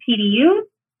earns you PDUs,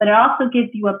 but it also gives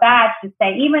you a badge to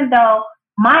say, even though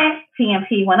my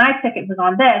PMP, when I took it, was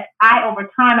on this, I, over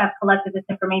time, have collected this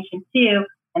information too,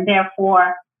 and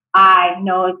therefore, I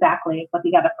know exactly what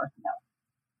the other person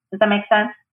knows. Does that make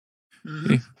sense?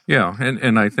 Mm-hmm. Yeah,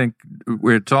 and I think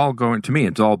it's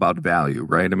all about value,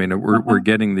 right? I mean, we're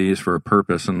getting these for a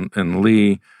purpose, and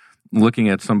Lee, looking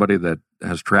at somebody that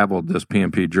has traveled this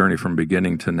PMP journey from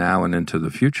beginning to now and into the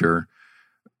future,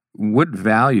 what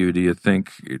value do you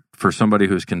think for somebody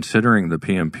who's considering the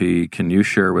PMP, can you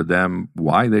share with them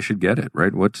why they should get it,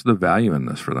 right? What's the value in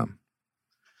this for them?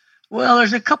 Well,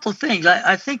 there's a couple of things.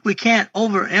 I think we can't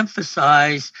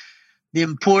overemphasize the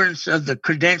importance of the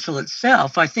credential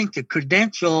itself. I think the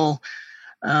credential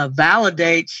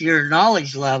validates your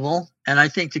knowledge level, and I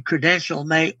think the credential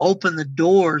may open the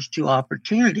doors to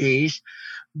opportunities.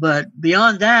 But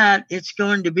beyond that, it's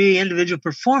going to be individual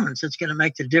performance that's going to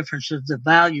make the difference of the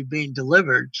value being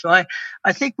delivered. So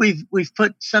I think we've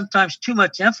put sometimes too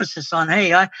much emphasis on,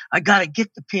 hey, I got to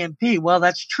get the PMP. Well,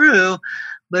 that's true,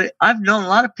 but I've known a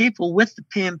lot of people with the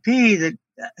PMP that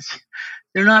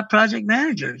they're not project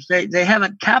managers. They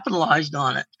haven't capitalized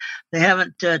on it. They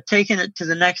haven't taken it to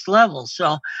the next level.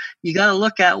 So you got to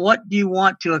look at what do you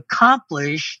want to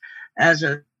accomplish as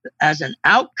an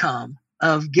outcome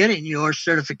of getting your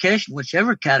certification,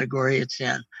 whichever category it's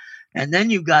in. And then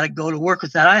you've got to go to work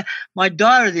with that. My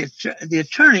daughter, the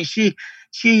attorney, she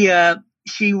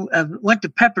went to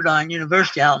Pepperdine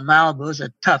University out in Malibu. It was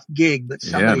a tough gig, but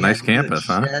somebody nice campus,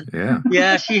 huh? Said.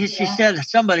 Yeah. She said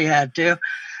somebody had to.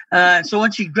 So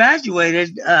when she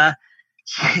graduated, I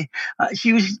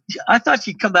thought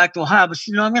she'd come back to Ohio, but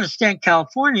she said, no, I'm going to stay in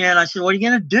California. And I said, what are you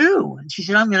going to do? And she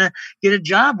said, I'm going to get a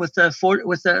job with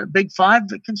a Big Five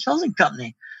consulting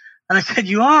company. And I said,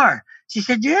 you are? She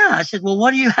said, yeah. I said, well,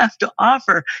 what do you have to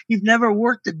offer? You've never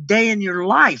worked a day in your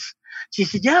life. She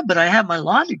said, yeah, but I have my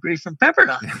law degree from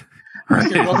Pepperdine. I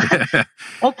said, well,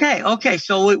 okay.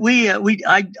 So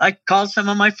I called some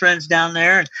of my friends down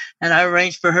there, and I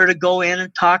arranged for her to go in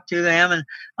and talk to them. And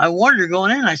I warned her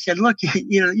going in. I said, look,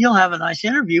 you'll have a nice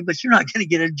interview, but you're not going to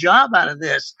get a job out of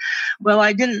this. Well,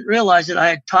 I didn't realize that I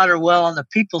had taught her well on the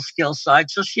people skills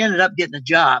side, so she ended up getting a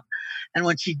job. And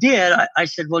when she did, I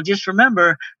said, well, just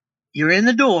remember, you're in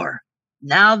the door.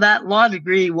 Now that law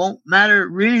degree won't matter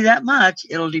really that much.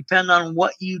 It'll depend on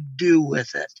what you do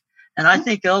with it. And I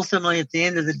think ultimately at the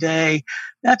end of the day,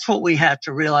 that's what we have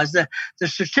to realize. The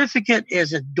certificate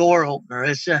is a door opener.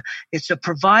 It's a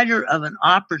provider of an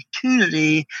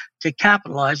opportunity to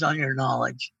capitalize on your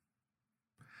knowledge.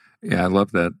 Yeah, I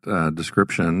love that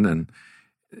description.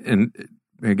 And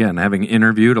again, having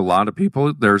interviewed a lot of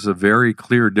people, there's a very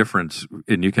clear difference,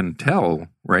 and you can tell,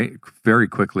 right, very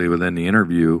quickly within the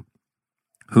interview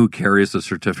who carries the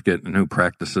certificate and who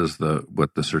practices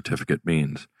what the certificate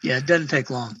means. Yeah, it doesn't take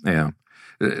long. Yeah.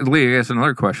 Lee, I guess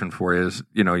another question for you is,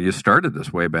 you started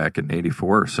this way back in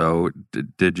 84. So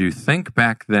did you think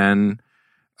back then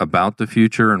about the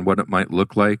future and what it might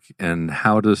look like? And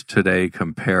how does today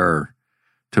compare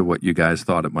to what you guys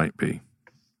thought it might be?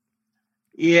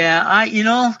 Yeah,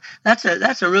 that's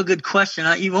a real good question.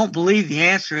 You won't believe the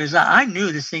answer is I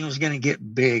knew this thing was going to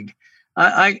get big.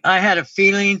 I had a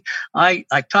feeling. I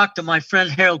talked to my friend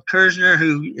Harold Kersner,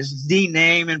 who is the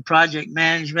name in project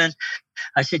management.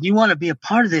 I said, you want to be a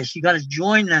part of this. You got to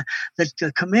join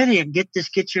the committee and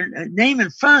get your name in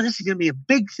front. This is going to be a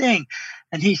big thing.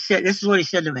 And he said, this is what he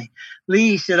said to me. Lee,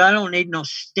 he said, I don't need no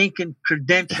stinking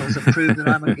credentials to prove that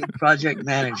I'm a good project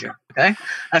manager. Okay.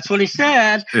 That's what he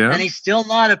said. Yeah. And he's still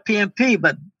not a PMP,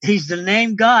 but he's the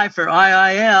name guy for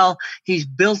IIL. He's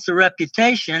built the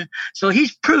reputation. So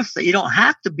he's proof that you don't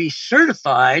have to be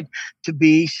certified to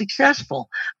be successful.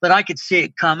 But I could see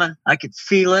it coming. I could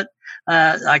feel it.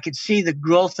 I could see the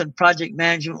growth in project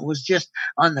management was just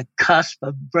on the cusp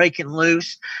of breaking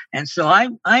loose. And so I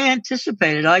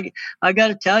anticipated. I got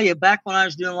to tell you, back when I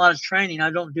was doing a lot of training,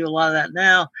 I don't do a lot of that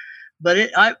now,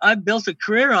 but I built a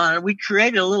career on it. We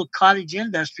created a little cottage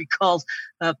industry called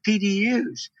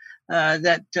PDUs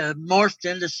that morphed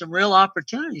into some real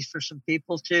opportunities for some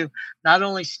people to not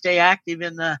only stay active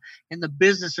in the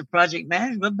business of project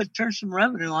management, but turn some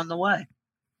revenue on the way.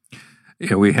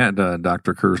 Yeah, we had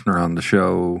Dr. Kersner on the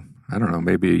show, I don't know,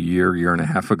 maybe a year and a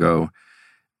half ago,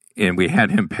 and we had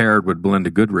him paired with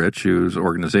Belinda Goodrich, whose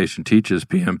organization teaches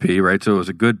PMP, right? So it was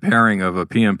a good pairing of a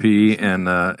PMP and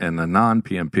a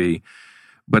non-PMP.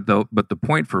 But the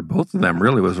point for both of them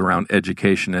really was around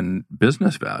education and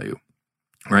business value,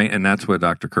 right? And that's what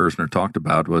Dr. Kersner talked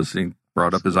about, was he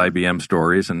brought up his IBM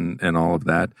stories and all of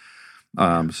that.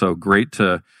 So great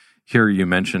to hear you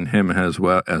mention him as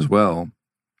well.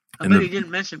 I bet he didn't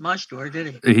mention my story,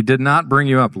 did he? He did not bring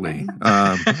you up, Lee.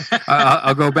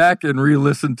 I'll go back and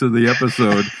re-listen to the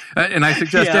episode, and I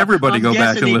suggest everybody go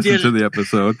back and listen to the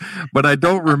episode, but I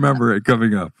don't remember it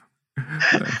coming up.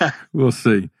 We'll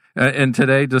see. And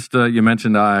today, just you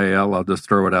mentioned IIL. I'll just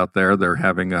throw it out there. They're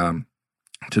having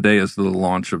today is the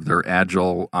launch of their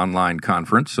Agile online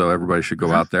conference, so everybody should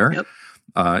go out there.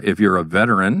 Yep. If you're a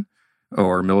veteran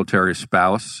or military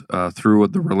spouse, through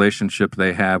the relationship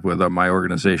they have with my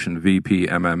organization, VP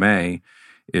MMA,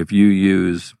 if you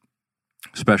use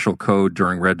special code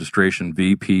during registration,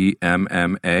 VP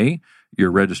MMA, your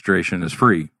registration is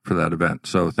free for that event.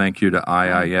 So thank you to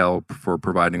IIL for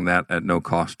providing that at no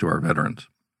cost to our veterans.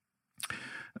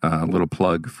 A little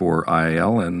plug for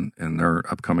IIL and their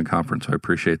upcoming conference. I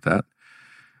appreciate that.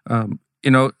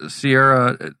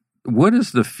 Sierra, what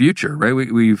is the future, right?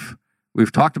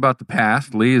 We've talked about the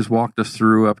past. Lee has walked us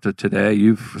through up to today.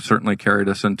 You've certainly carried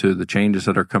us into the changes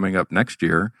that are coming up next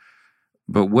year.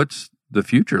 But what's the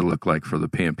future look like for the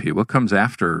PMP? What comes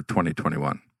after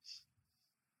 2021?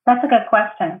 That's a good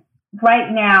question. Right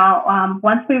now,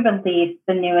 once we release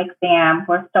the new exam,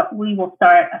 we will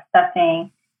start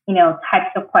assessing,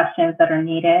 types of questions that are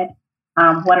needed,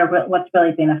 what's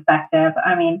really been effective.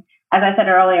 I mean, as I said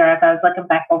earlier, as I was looking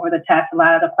back over the test, a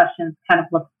lot of the questions kind of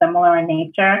look similar in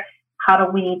nature. How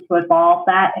do we need to evolve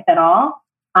that, if at all?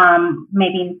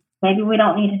 Maybe we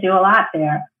don't need to do a lot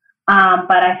there.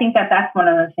 But I think that's one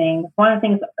of the things. One of the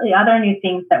things, the other new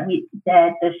things that we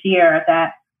did this year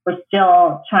that we're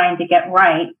still trying to get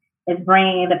right is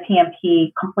bringing the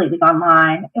PMP completely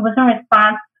online. It was in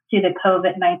response to the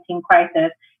COVID-19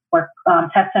 crisis where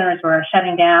test centers were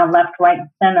shutting down left, right, and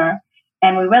center.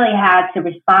 And we really had to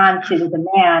respond to the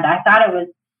demand. I thought it was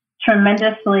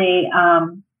tremendously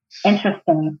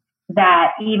interesting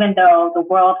that even though the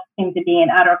world seemed to be in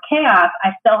utter chaos,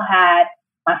 I still had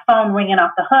my phone ringing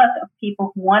off the hook of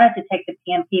people who wanted to take the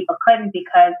PMP but couldn't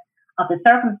because of the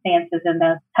circumstances and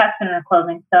the test center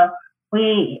closing. So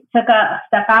we took a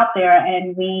step out there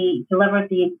and we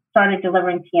started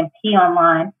delivering PMP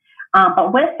online.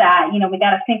 But with that, we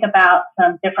got to think about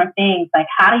some different things, like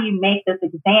how do you make this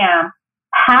exam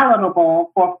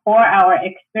palatable for a 4-hour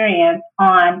experience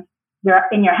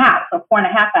in your house, so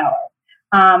 4.5 hours.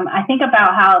 I think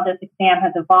about how this exam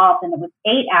has evolved, and it was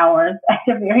 8 hours at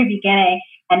the very beginning,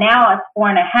 and now it's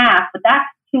 4.5, but that's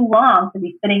too long to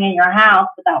be sitting in your house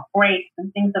without breaks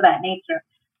and things of that nature.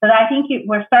 So I think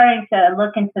we're starting to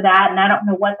look into that, and I don't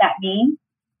know what that means.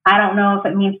 I don't know if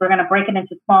it means we're going to break it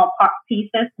into small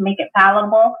pieces to make it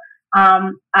palatable.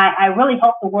 I really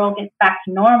hope the world gets back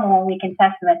to normal and we can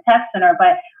test in the test center,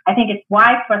 but I think it's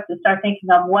wise for us to start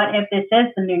thinking of what if this is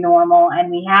the new normal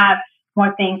and we have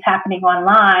more things happening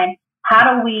online.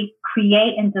 How do we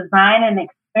create and design an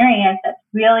experience that's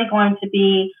really going to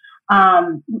be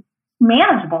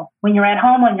manageable when you're at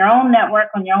home on your own network,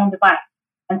 on your own device?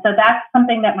 And so that's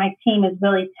something that my team is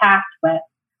really tasked with.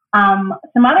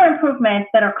 Some other improvements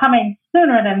that are coming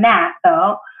sooner than that,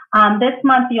 though. This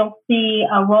month, you'll see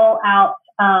a rollout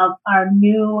of our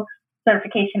new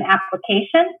certification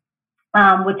application,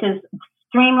 which is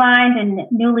streamlined and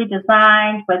newly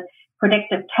designed with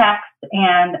predictive text,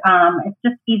 and it's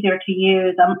just easier to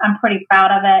use. I'm pretty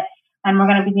proud of it. and we're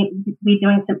going to be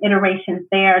doing some iterations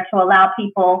there to allow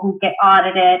people who get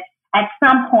audited. At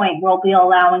some point, we'll be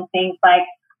allowing things like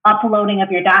uploading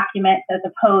of your documents as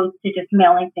opposed to just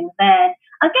mailing things in.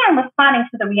 Again, responding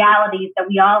to the realities that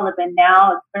we all live in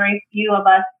now. It's very few of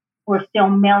us who are still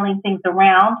mailing things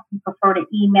around. We prefer to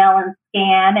email and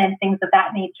scan and things of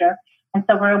that nature. And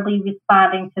so we'll be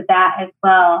responding to that as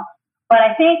well. But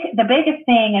I think the biggest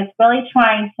thing is really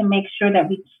trying to make sure that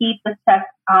we keep the test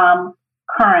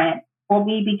current. We'll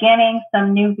be beginning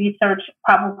some new research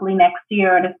probably next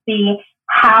year to see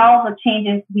how the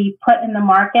changes we put in the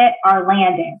market are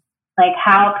landing, like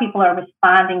how people are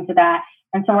responding to that.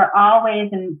 And so we're always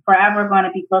and forever going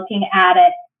to be looking at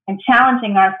it and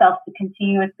challenging ourselves to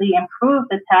continuously improve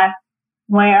the test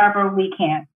wherever we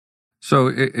can. So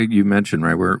you mentioned,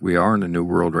 right, we are in a new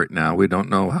world right now. We don't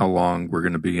know how long we're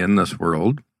going to be in this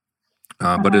world,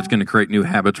 but it's going to create new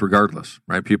habits regardless,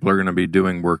 right? People are going to be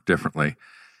doing work differently.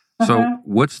 So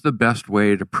what's the best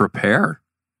way to prepare,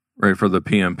 right, for the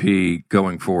PMP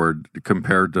going forward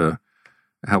compared to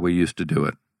how we used to do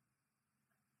it?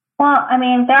 Well, I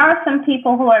mean, there are some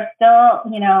people who are still,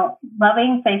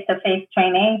 loving face-to-face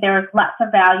training. There's lots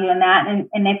of value in that.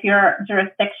 And if your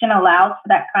jurisdiction allows for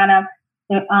that kind of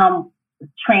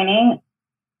training,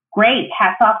 great,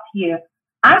 hats off to you.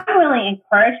 I'm really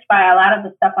encouraged by a lot of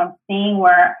the stuff I'm seeing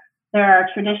where there are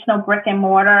traditional brick and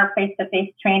mortar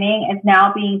face-to-face training is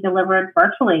now being delivered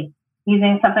virtually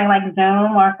using something like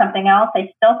Zoom or something else.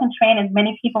 They still can train as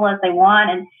many people as they want,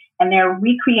 and they're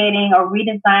recreating or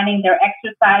redesigning their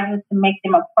exercises to make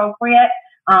them appropriate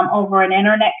over an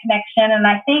internet connection. And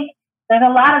I think there's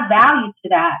a lot of value to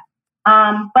that.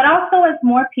 But also as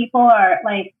more people are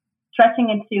like stretching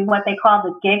into what they call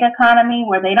the gig economy,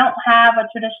 where they don't have a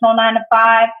traditional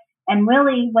 9-to-5. And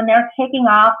really, when they're taking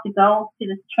off to go to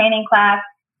this training class,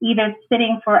 either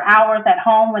sitting for hours at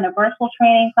home in a virtual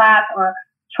training class or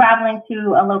traveling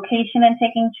to a location and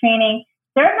taking training,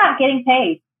 they're not getting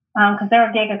paid because they're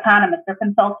a gig economist, they're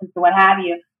consultants or what have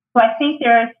you. So I think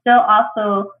there is still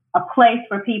also a place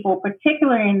for people,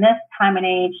 particularly in this time and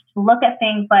age, to look at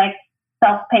things like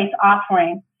self-paced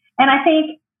offering. And I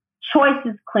think choice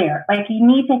is clear. Like, you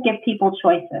need to give people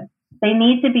choices. They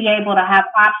need to be able to have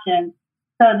options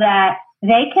so that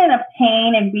they can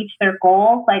obtain and reach their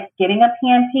goals, like getting a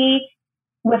PMP,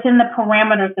 within the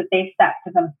parameters that they set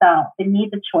for themselves. They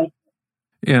need the choices.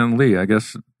 And Lee, I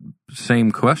guess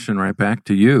same question right back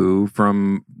to you,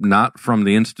 from not from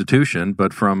the institution,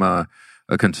 but from a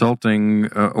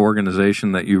consulting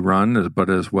organization that you run, but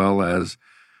as well as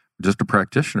just a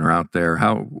practitioner out there.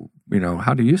 How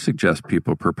do you suggest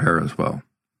people prepare as well?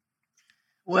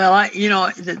 Well,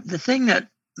 the thing that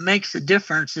makes a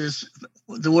difference is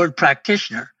the word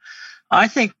practitioner. I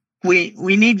think we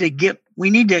need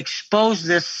to expose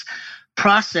this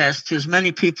process to as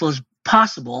many people as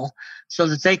possible so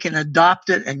that they can adopt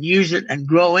it and use it and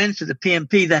grow into the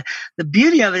PMP. The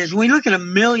beauty of it is when we look at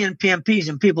 1 million PMPs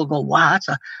and people go, wow,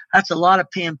 that's a lot of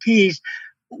PMPs.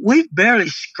 We've barely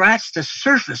scratched the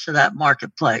surface of that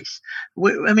marketplace.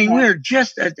 We're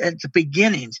just at the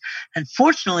beginnings. And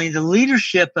fortunately, the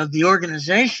leadership of the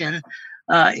organization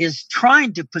is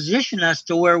trying to position us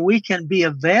to where we can be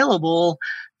available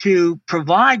to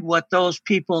provide what those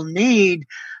people need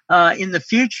in the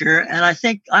future. And I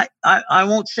think I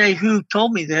won't say who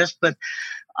told me this, but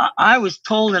I was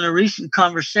told in a recent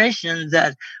conversation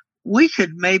that we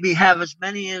could maybe have as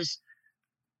many as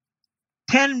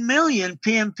 10 million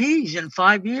PMPs in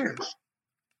 5 years.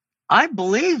 I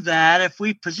believe that if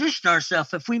we position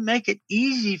ourselves, if we make it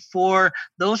easy for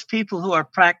those people who are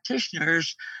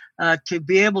practitioners to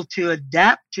be able to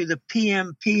adapt to the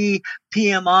PMP,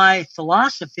 PMI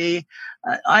philosophy,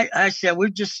 I said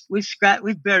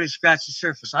we've barely scratched the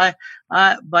surface.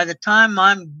 By the time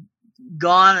I'm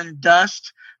gone and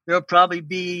dust, there'll probably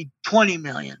be 20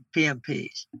 million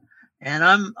PMPs, and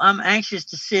I'm anxious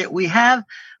to see it. We have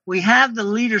the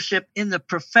leadership in the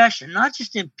profession, not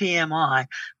just in PMI,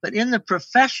 but in the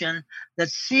profession that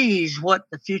sees what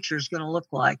the future is going to look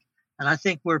like, and I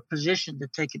think we're positioned to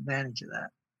take advantage of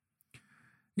that.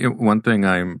 One thing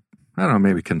I don't know,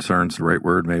 maybe concern's the right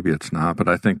word, maybe it's not, but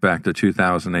I think back to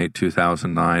 2008,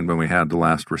 2009, when we had the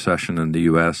last recession in the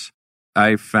U.S.,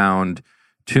 I found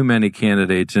too many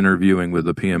candidates interviewing with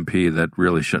the PMP that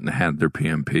really shouldn't have had their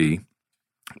PMP,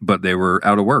 but they were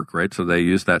out of work, right? So they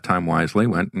used that time wisely,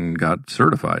 went and got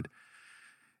certified.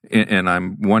 And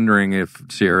I'm wondering if,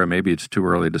 Sierra, maybe it's too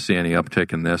early to see any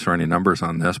uptick in this or any numbers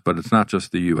on this, but it's not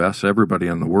just the U.S. Everybody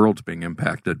in the world's being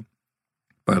impacted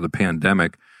by the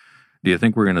pandemic. Do you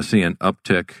think we're going to see an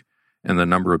uptick and the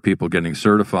number of people getting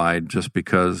certified just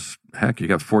because, heck, you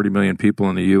got 40 million people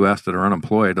in the U.S. that are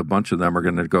unemployed. A bunch of them are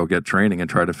going to go get training and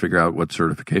try to figure out what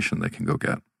certification they can go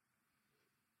get.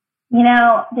 You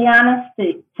know, the honest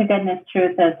to goodness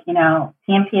truth is, you know,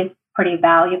 PMP is pretty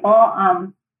valuable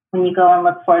when you go and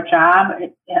look for a job.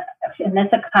 In this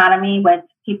economy with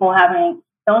people having,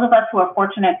 those of us who are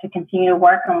fortunate to continue to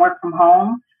work and work from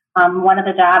home, one of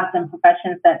the jobs and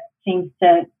professions that seems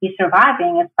to be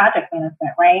surviving is project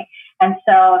management, right? And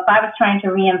so if I was trying to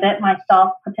reinvent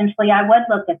myself, potentially I would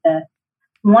look at this.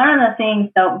 One of the things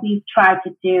that we've tried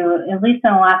to do, at least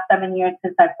in the last 7 years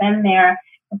since I've been there,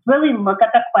 is really look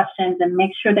at the questions and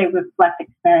make sure they reflect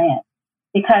experience.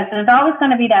 Because there's always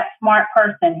going to be that smart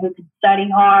person who can study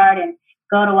hard and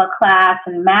go to a class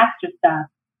and master stuff.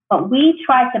 But we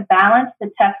try to balance the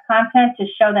test content to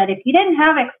show that if you didn't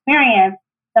have experience,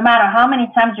 no matter how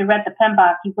many times you read the pen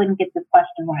box, you wouldn't get this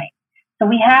question right. So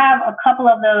we have a couple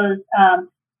of those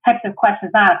types of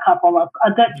questions, not a couple,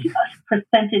 a good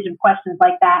percentage of questions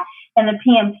like that in the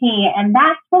PMP. And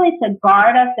that's really to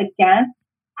guard us against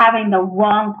having the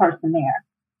wrong person there.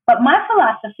 But my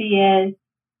philosophy is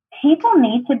people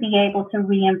need to be able to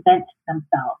reinvent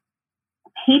themselves.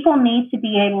 People need to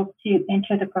be able to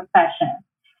enter the profession.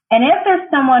 And if there's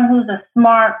someone who's a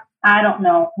smart, I don't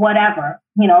know, whatever,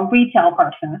 you know, retail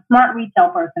person, a smart retail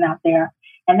person out there,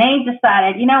 and they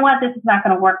decided, you know what, this is not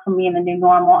going to work for me in the new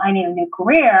normal. I need a new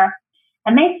career.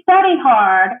 And they study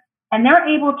hard and they're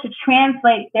able to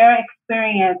translate their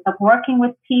experience of working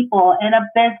with people in a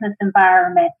business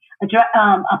environment,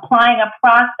 applying a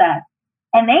process.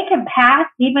 And they can pass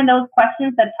even those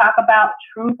questions that talk about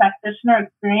true practitioner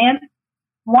experience.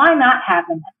 Why not have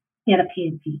them get a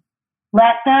PMP?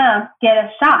 Let them get a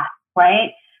shot,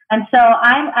 right? And so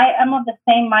I'm of the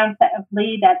same mindset of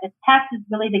Lee that the test is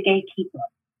really the gatekeeper.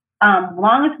 As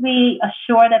long as we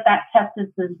assure that that test is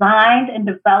designed and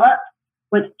developed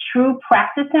with true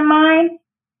practice in mind,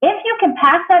 if you can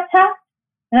pass that test,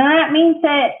 then that means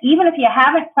that even if you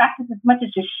haven't practiced as much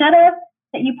as you should have,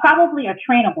 that you probably are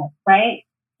trainable, right?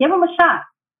 Give them a shot.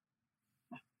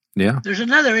 Yeah. There's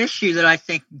another issue that I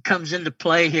think comes into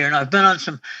play here, and I've been on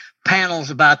some panels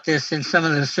about this in some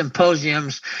of the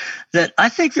symposiums, that I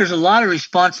think there's a lot of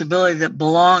responsibility that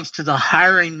belongs to the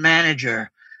hiring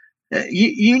manager.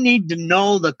 You need to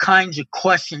know the kinds of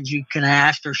questions you can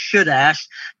ask or should ask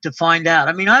to find out.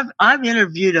 I mean, I've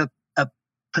interviewed a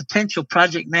potential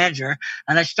project manager,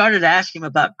 and I started asking him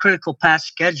about critical path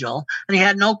schedule, and he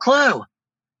had no clue,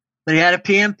 but he had a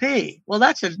PMP. Well,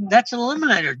 that's an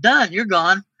eliminator. Done. You're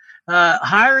gone.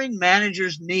 Hiring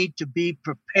managers need to be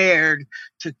prepared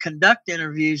to conduct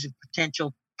interviews of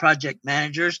potential project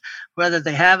managers, whether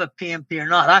they have a PMP or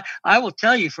not. I will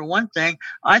tell you, for one thing,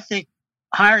 I think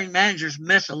hiring managers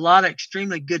miss a lot of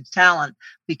extremely good talent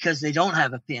because they don't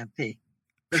have a PMP.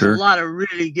 There's Sure. a lot of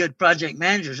really good project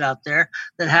managers out there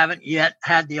that haven't yet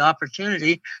had the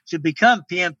opportunity to become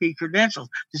PMP credentials.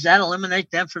 Does that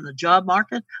eliminate them from the job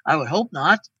market? I would hope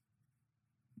not.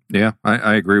 Yeah,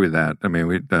 I agree with that. I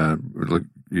mean,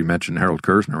 you mentioned Harold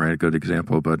Kersner, right? A good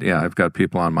example. But yeah, I've got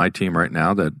people on my team right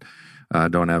now that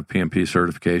don't have PMP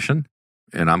certification,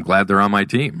 and I'm glad they're on my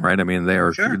team, right? I mean,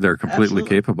 they're completely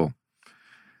capable.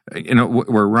 You know,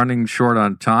 we're running short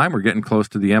on time. We're getting close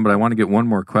to the end, but I want to get one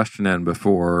more question in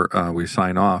before we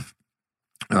sign off.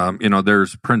 You know,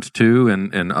 there's Prince 2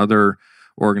 and other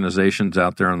organizations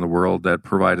out there in the world that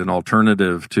provide an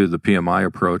alternative to the PMI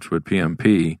approach with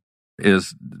PMP.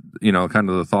 Is, you know, kind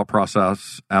of the thought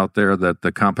process out there that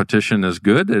the competition is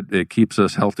good? It keeps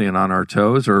us healthy and on our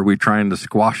toes, or are we trying to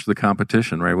squash the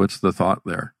competition, right? What's the thought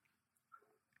there?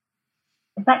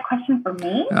 Is that question for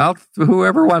me?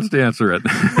 Whoever wants to answer it.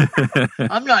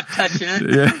 I'm not touching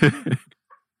it. Yeah.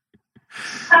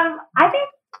 I think,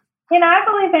 you know, I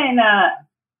believe in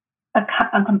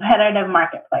a competitive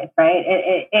marketplace, right?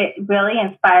 It really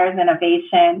inspires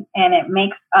innovation, and it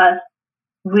makes us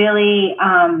really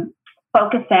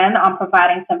focus in on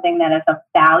providing something that is of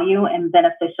value and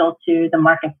beneficial to the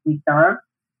markets we serve.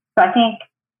 So I think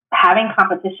having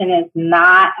competition is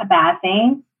not a bad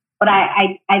thing, but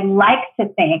I like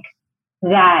to think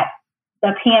that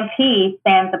the PMP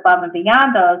stands above and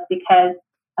beyond those because,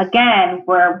 again,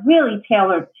 we're really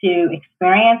tailored to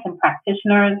experience and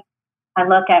practitioners. I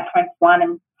look at Prince 1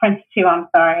 and Prince 2,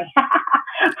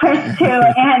 Prince 2,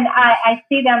 and I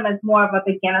see them as more of a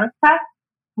beginner's test,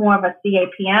 more of a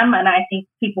CAPM, and I think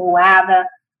people who have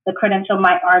the credential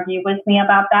might argue with me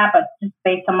about that, but just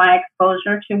based on my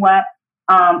exposure to what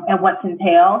and what's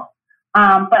entailed.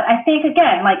 But I think,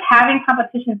 again, like having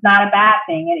competition is not a bad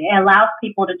thing. It allows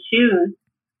people to choose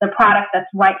the product that's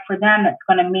right for them, that's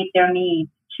going to meet their needs,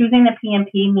 choosing the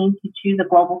PMP means you choose a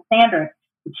global standard.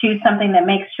 You choose something that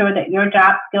makes sure that your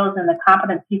job skills and the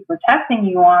competencies we're testing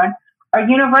you on are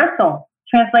universal,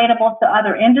 translatable to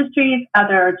other industries,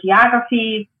 other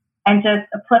geographies, and just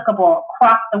applicable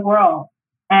across the world.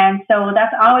 And so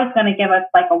that's always going to give us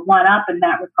like a one-up in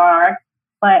that regard.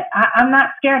 But I'm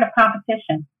not scared of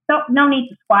competition. So no need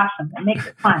to squash them. It makes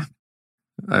it fun.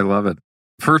 I love it.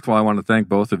 First of all, I want to thank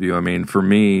both of you. I mean, for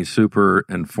me, super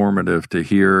informative to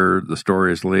hear the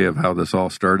stories, Lee, of how this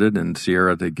all started, and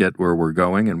Sierra, to get where we're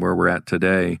going and where we're at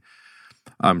today.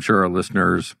 I'm sure our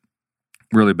listeners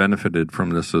really benefited from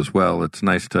this as well. It's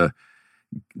nice to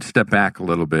step back a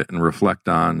little bit and reflect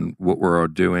on what we're all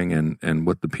doing and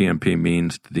what the PMP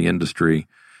means to the industry.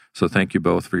 So thank you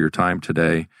both for your time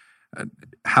today.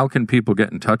 How can people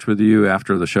get in touch with you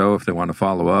after the show if they want to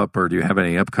follow up, or do you have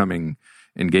any upcoming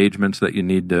engagements that you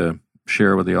need to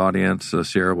share with the audience?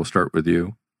 Sierra, we'll start with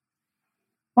you.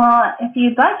 Well, if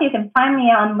you'd like, you can find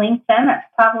me on LinkedIn. That's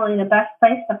probably the best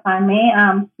place to find me.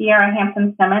 Sierra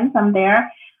Hampton Simmons, I'm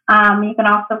there. You can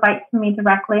also write to me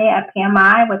directly at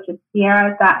PMI, which is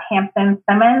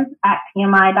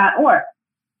sierra.hamptonsimmons@pmi.org.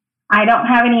 I don't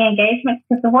have any engagements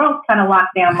because the world's kind of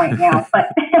locked down right now,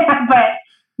 but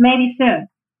maybe soon.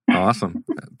 Awesome.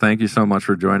 Thank you so much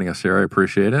for joining us, Sierra. I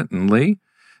appreciate it. And Lee,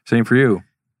 same for you.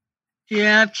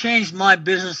 Yeah, I've changed my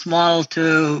business model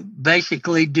to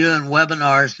basically doing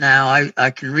webinars now.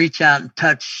 I can reach out and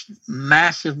touch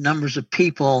massive numbers of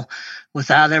people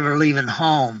without ever leaving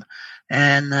home.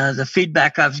 And the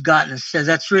feedback I've gotten says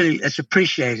it's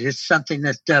appreciated. It's something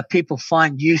that people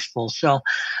find useful. So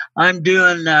I'm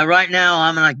doing, right now,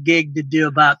 I'm on a gig to do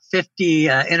about 50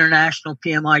 international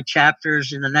PMI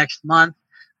chapters in the next month.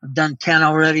 I've done 10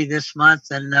 already this month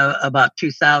and about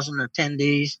 2,000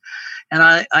 attendees. And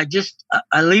I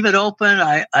leave it open.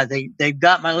 They've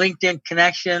got my LinkedIn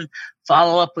connection,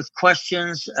 follow up with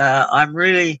questions. I'm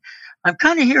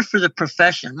kind of here for the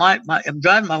profession. I'm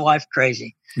driving my wife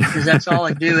crazy because that's all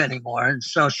I do anymore. And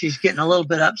so she's getting a little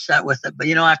bit upset with it. But,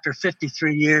 after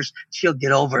 53 years, she'll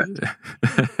get over it.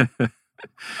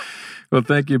 Well,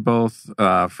 thank you both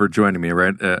for joining me.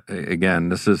 Right, again,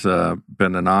 this has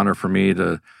been an honor for me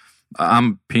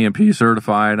I'm PMP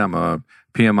certified. I'm a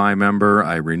PMI member.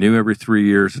 I renew every 3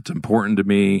 years. It's important to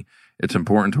me. It's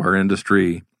important to our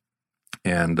industry.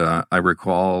 And I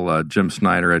recall Jim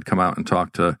Snyder had come out and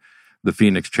talked to the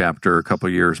Phoenix chapter a couple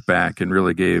of years back and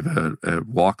really gave a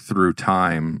walk-through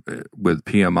time with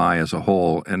PMI as a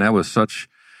whole. And that was such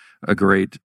a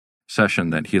great session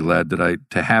that he led,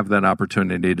 to have that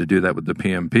opportunity to do that with the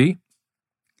PMP.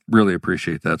 Really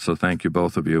appreciate that. So thank you,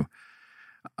 both of you.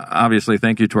 Obviously,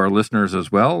 thank you to our listeners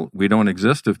as well. We don't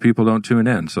exist if people don't tune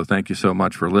in. So thank you so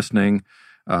much for listening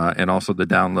and also the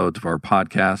downloads of our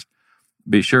podcast.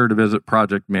 Be sure to visit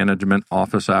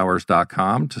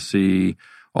projectmanagementofficehours.com to see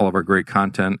all of our great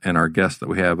content and our guests that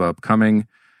we have upcoming.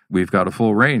 We've got a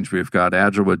full range. We've got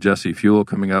Agile with Jesse Fuel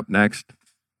coming up next.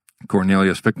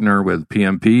 Cornelius Fichtner with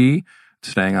PMP,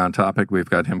 staying on topic. We've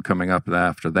got him coming up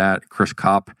after that. Chris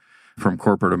Kopp from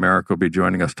Corporate America will be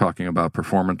joining us talking about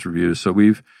performance reviews. So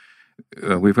we've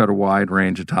got a wide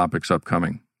range of topics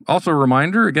upcoming. Also a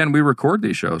reminder, again, we record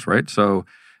these shows, right? So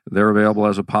they're available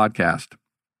as a podcast.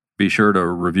 Be sure to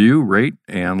review, rate,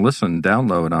 and listen,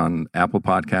 download on Apple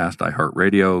Podcast,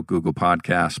 iHeartRadio, Google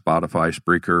Podcast, Spotify,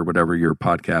 Spreaker, whatever your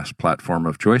podcast platform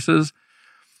of choice is.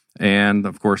 And,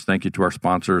 of course, thank you to our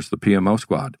sponsors, the PMO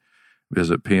Squad.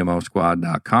 Visit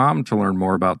PMOsquad.com to learn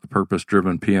more about the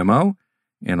purpose-driven PMO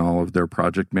and all of their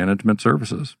project management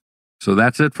services. So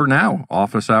that's it for now.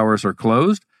 Office hours are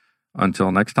closed.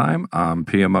 Until next time, I'm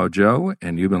PMO Joe,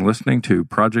 and you've been listening to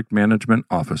Project Management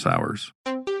Office Hours.